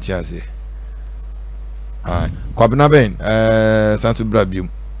can mention Kwabena Ben Santo Brabium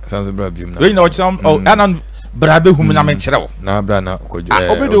we know some anan brabe hum na me kire na bra na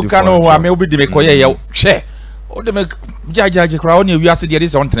obido ka no ho ame obidi me koye ye hwe o de me jajaje kra o ne wiase de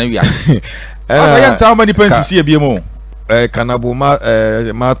dey on tena wiase asa yan ta many pensi e biemu Kanabo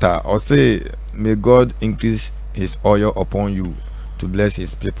Mata or say may God increase his oil upon you to bless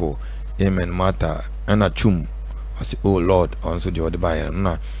his people. Amen. Mata and achum I say oh Lord also the other buyer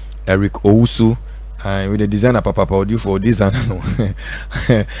na Eric Ousu with the designer papa do for designer no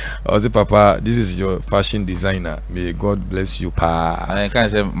I say papa this is your fashion designer, may God bless you pa. I can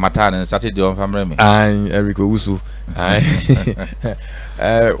say Mata and Saturday on family me and Eric Ousu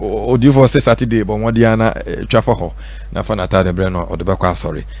do for say Saturday but one diana travel ho na for nata de breno or the back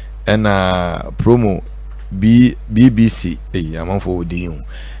sorry and promo BBC I'm for you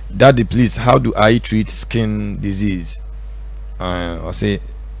daddy please how do I treat skin disease? I say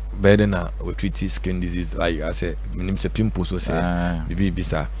better na or treat skin disease like I say my name is pimples so say bibi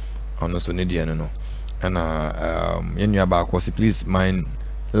bisa on also need no and you about please my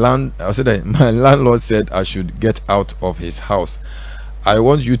landlord said I should get out of his house. I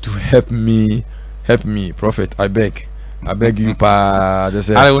want you to help me prophet I beg you pa just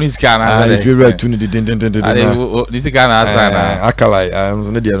say if you read to the this guy na asana akalai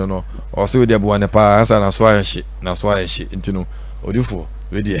no dey no or say we dey bo na pa answer na so aye intino odifo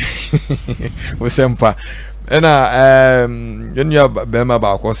we dey we sempa and you bema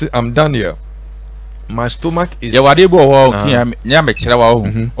ba ko say I'm done here. My stomach is ya wade bo ho nya me kire wa ho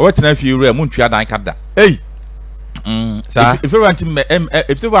o wetina fi ure mu ntwa dan kada hey if you want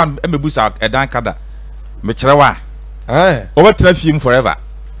if you want mebusa dan kada me kire wa o wetina fi mu forever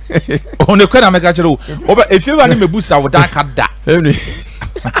o ne kwena me ka kire o if you want mebusa dan kada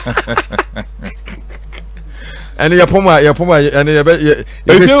and your poma and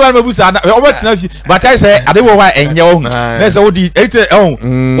if you want mebusa o wetina fi but I say ade wo wa enye o na say odi ete o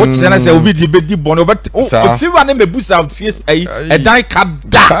kire na say obi di bedi bon but if you want mebusa face dan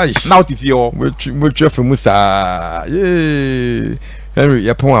kada now to feel we trefe musa yeah Henry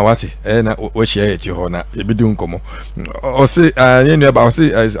your poma what na o share it ho na e bedi nkomo o say about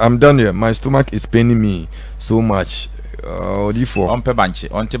say I'm done here, my stomach is paining me so much odifo on pe banchi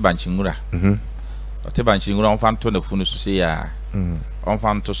ngura ote banchi ngura on fan to na funu so say ya on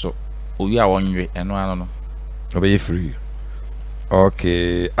fan to so owi a wonwe eno ano no obey free.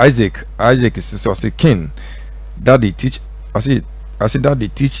 Okay, Isaac is so say king daddy teach I say daddy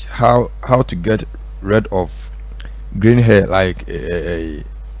teach how to get rid of green hair like a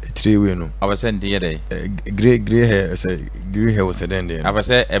tree we no. I was saying the other Grey hair say grey hair was then there. I was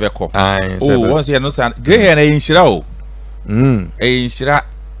say ebeko. Oh, once you know san grey hair na inshira o. Inshira.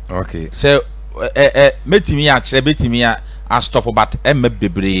 Okay. So metimi a kire betimi a stop but em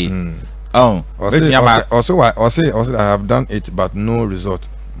bebre. Oh, also I have done it but no result.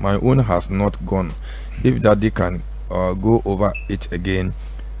 My own has not gone. If daddy can go over it again,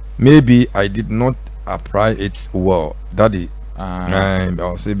 maybe I did not apply it well. Daddy,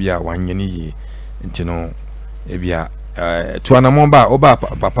 I'll say be a 1 year, you know, ebia to anamomba oba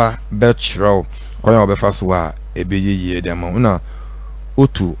papa betchro koya obefaswa ebeye ye dem una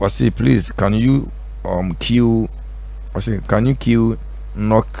otu or say please can you kill or say can you kill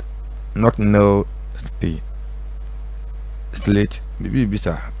knock no slate bibi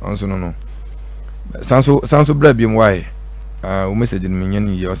bisa also no sanso bra bi why we message me nyen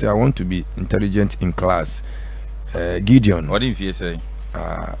ye say I want to be intelligent in class. Gideon, what if you say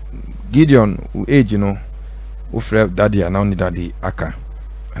Gideon age you know ufre daddy and now need daddy aka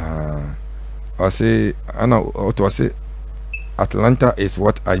I say ana to say Atlanta is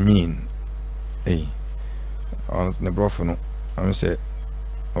what I mean on the brofo no I say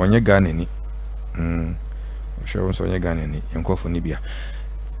onye Ghana ni sure so onye Ghana ni enkofo ni bia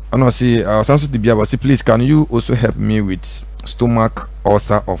and I say sanso di bia but say please can you also help me with stomach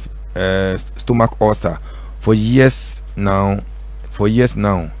ulcer for years now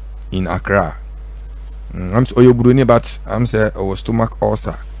in Accra. I'm so Oyoburuni but I'm say stomach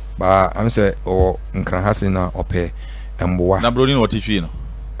ulcer but I'm say Nkrahasina ope emboa na broni what if you know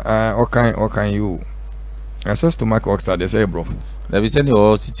okay you I say stomach ulcer they say bro there be send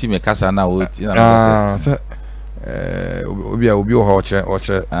o city me kasa na o ti na say obi o ho oche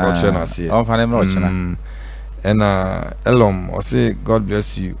na say on fa na oche na and Elom or say God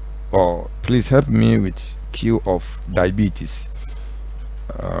bless you or please help me with cure of diabetes.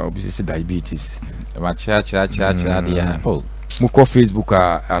 Obviously diabetes. Cha dia. Oh. Muko Facebook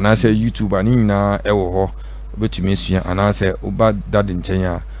and I say YouTube and na ewo ho obetumi sua and I say oba dad nchen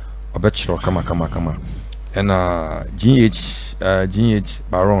a obechiro kama. And GH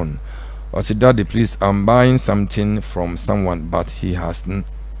Baron or say daddy please I'm buying something from someone but he has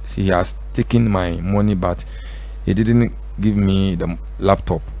taken my money but he didn't give me the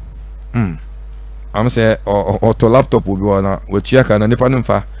laptop. I'm say or to laptop will be one which you can nipa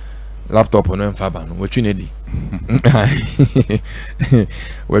nfa laptop no nfa ba no which need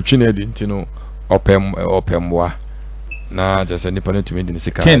which need ntino opemwa na just nipa no to me the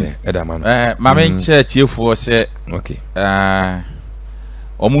sika eda man mama nche tiefo say okay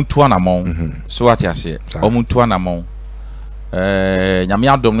omuntu anamon so what you say omuntu anamon nyame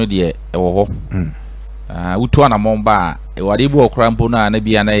adom no de ewo ho utu anamon ba e wade bu okra mpo na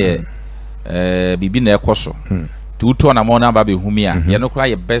bia na ye bibi na ekoso to utu anamon na ba be humi a ye no kra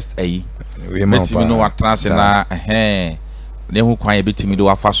ye best ayi metimi no watrance na ne hu kwan ye betimi do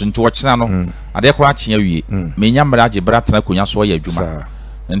afaso nti wo kina no ade kra kye awie menya mra age bra tana konya so ye adwuma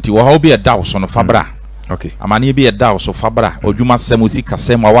nti wo ha obi e daw so no fabra okay amane bi e daw so fabra odwuma sem osika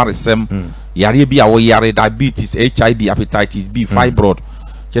sem aware sem yare bi a wo yare diabetes HIV hepatitis B fibroid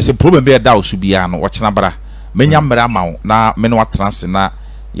just problem be da osu bia no ochena bra menya mra mawo na me no atrance na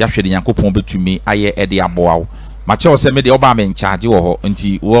ya hwede Yankopon betumi aye ede aboawo ma che o se me de oba me charge wo ho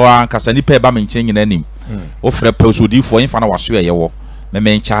nti wo ankasa ni pe ba me nchen nyina nim wo frɛ pesodifo infa na waso ye wo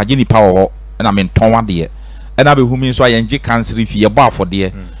me charge ni pa wo ho na me nton wade e na be humi so aye nje cancer fi ye bo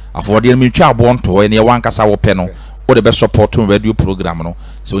afode me twa abo nto ne ye wankasa wo pe no wo de be support radio program no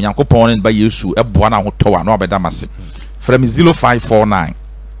so Yankopon ne ba Yesu e boa na ho towa na obeda mase from 0549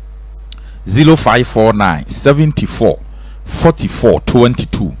 74 44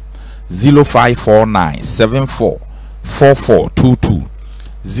 22 0549 74 44 22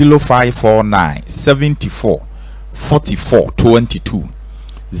 0549 74 44 22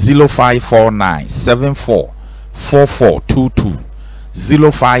 0549 74 44 22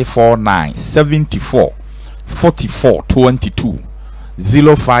 0549 74 44 22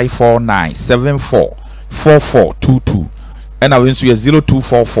 0549 74 44 22 and I went to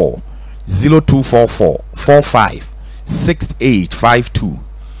 0244 45 6852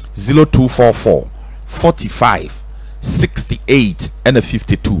 0244 45 68 and a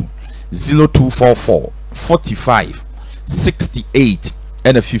 52 0244 45 68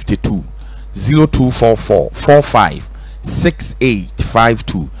 and a 52 0244 45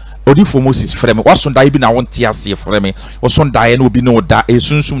 6852 odi for Moses frame wason dai bi na won tie ase frame wason dai na obi no da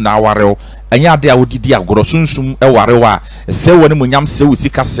esunsum na awarew anya ade a odidi agoro sunsum e warew a se woni munyam se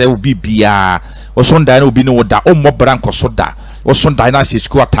usika se obi bia wason dai na obi no da o mmobra nkoso da wason dai na se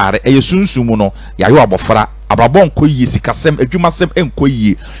school atare e sunsum no yayo abofra abrabɔ nkɔ yie sikasɛm adwumasɛm nkɔ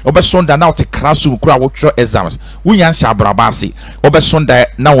yie ɔbɛsonda na ɔte classroom kura wɔtwerɛ exams wonya nhyɛ abraba ase ɔbɛsonda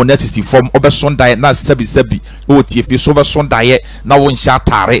na wɔn asisi fam ɔbɛsonda na sabi ɔwɔ tie so ɔbɛsonda na wɔn nhyɛ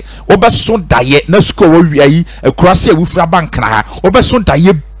atare ɔbɛsonda na school wɔwia yi akurase a wufura bankra ha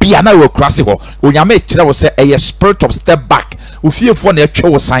ɔbɛsonda bia na wɔ akurase hɔ onyame kyerɛ wo sɛ ɛyɛ spirit of step back ofiefoɔ na ɛtwe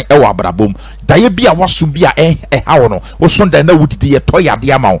wo san ɛwɔ abrabom daye bia waso bia ɛha wo no wo so da na wodidi yɛtɔ yade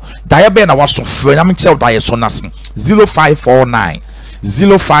ama wo daye bia na waso frɛ nyame kyerɛ wo daye so nase 0549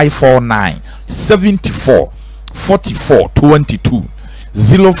 74 44 22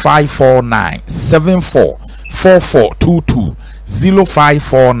 0549 74 44 22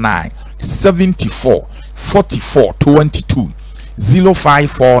 0549 74 44 22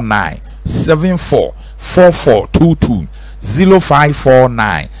 0549 74 44 22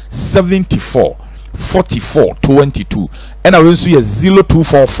 0549 74 44 22 and I will see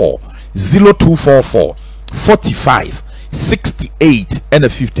 0244 45 68 and a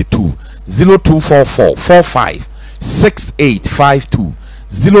 52 0244 45 6852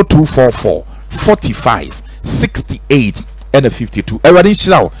 0244 45 68 and a 52 everybody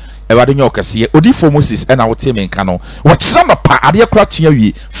shout everybody know kasiye odifo Moses and our team in Kano wɔkyerɛ no pa adeɛ kora tea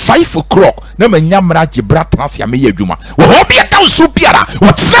wie 5 o'clock na manya mmara gyebra transia me adwuma wo ho bia da so biara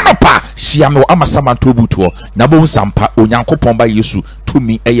wɔkyerɛ no pa hyia me ama samanto butuo na bo sampa onyankopɔn ba Yesu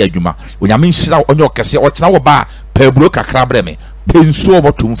tumi ɛyɛ adwuma onyame nhyira onye ɔkɛse ɔkyerɛ wo ba paburo kakra brɛ me pensuo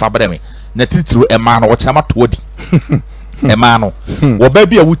bɔtum fa brɛ me na titiro ɛma no wɔkyerɛ ma toodi ɛma no wo ba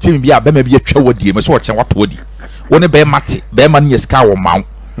bia wutim bia bɛma bia twa wodie me so wɔkyerɛ wa toodi wo ne bɛ mate bɛ ma ne ska wo mawo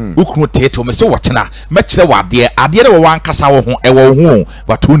ukunu teto me se wɔkyena mɛkyerɛ wɔ adeɛ ne wɔ wankasa wo ho ɛwɔ ho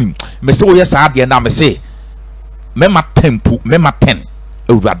watoni me se wo yɛ saa adeɛ na me se mema tempo mema 10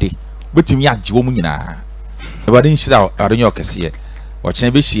 awurade betimi agye wo mu nyinaa awurade nhyira awurade nyɛ ɔkɛseɛ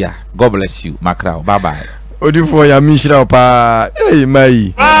wɔkyena bɛhyia. God bless you makra bye bye. Odifo ya mi nhyira pa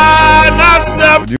mai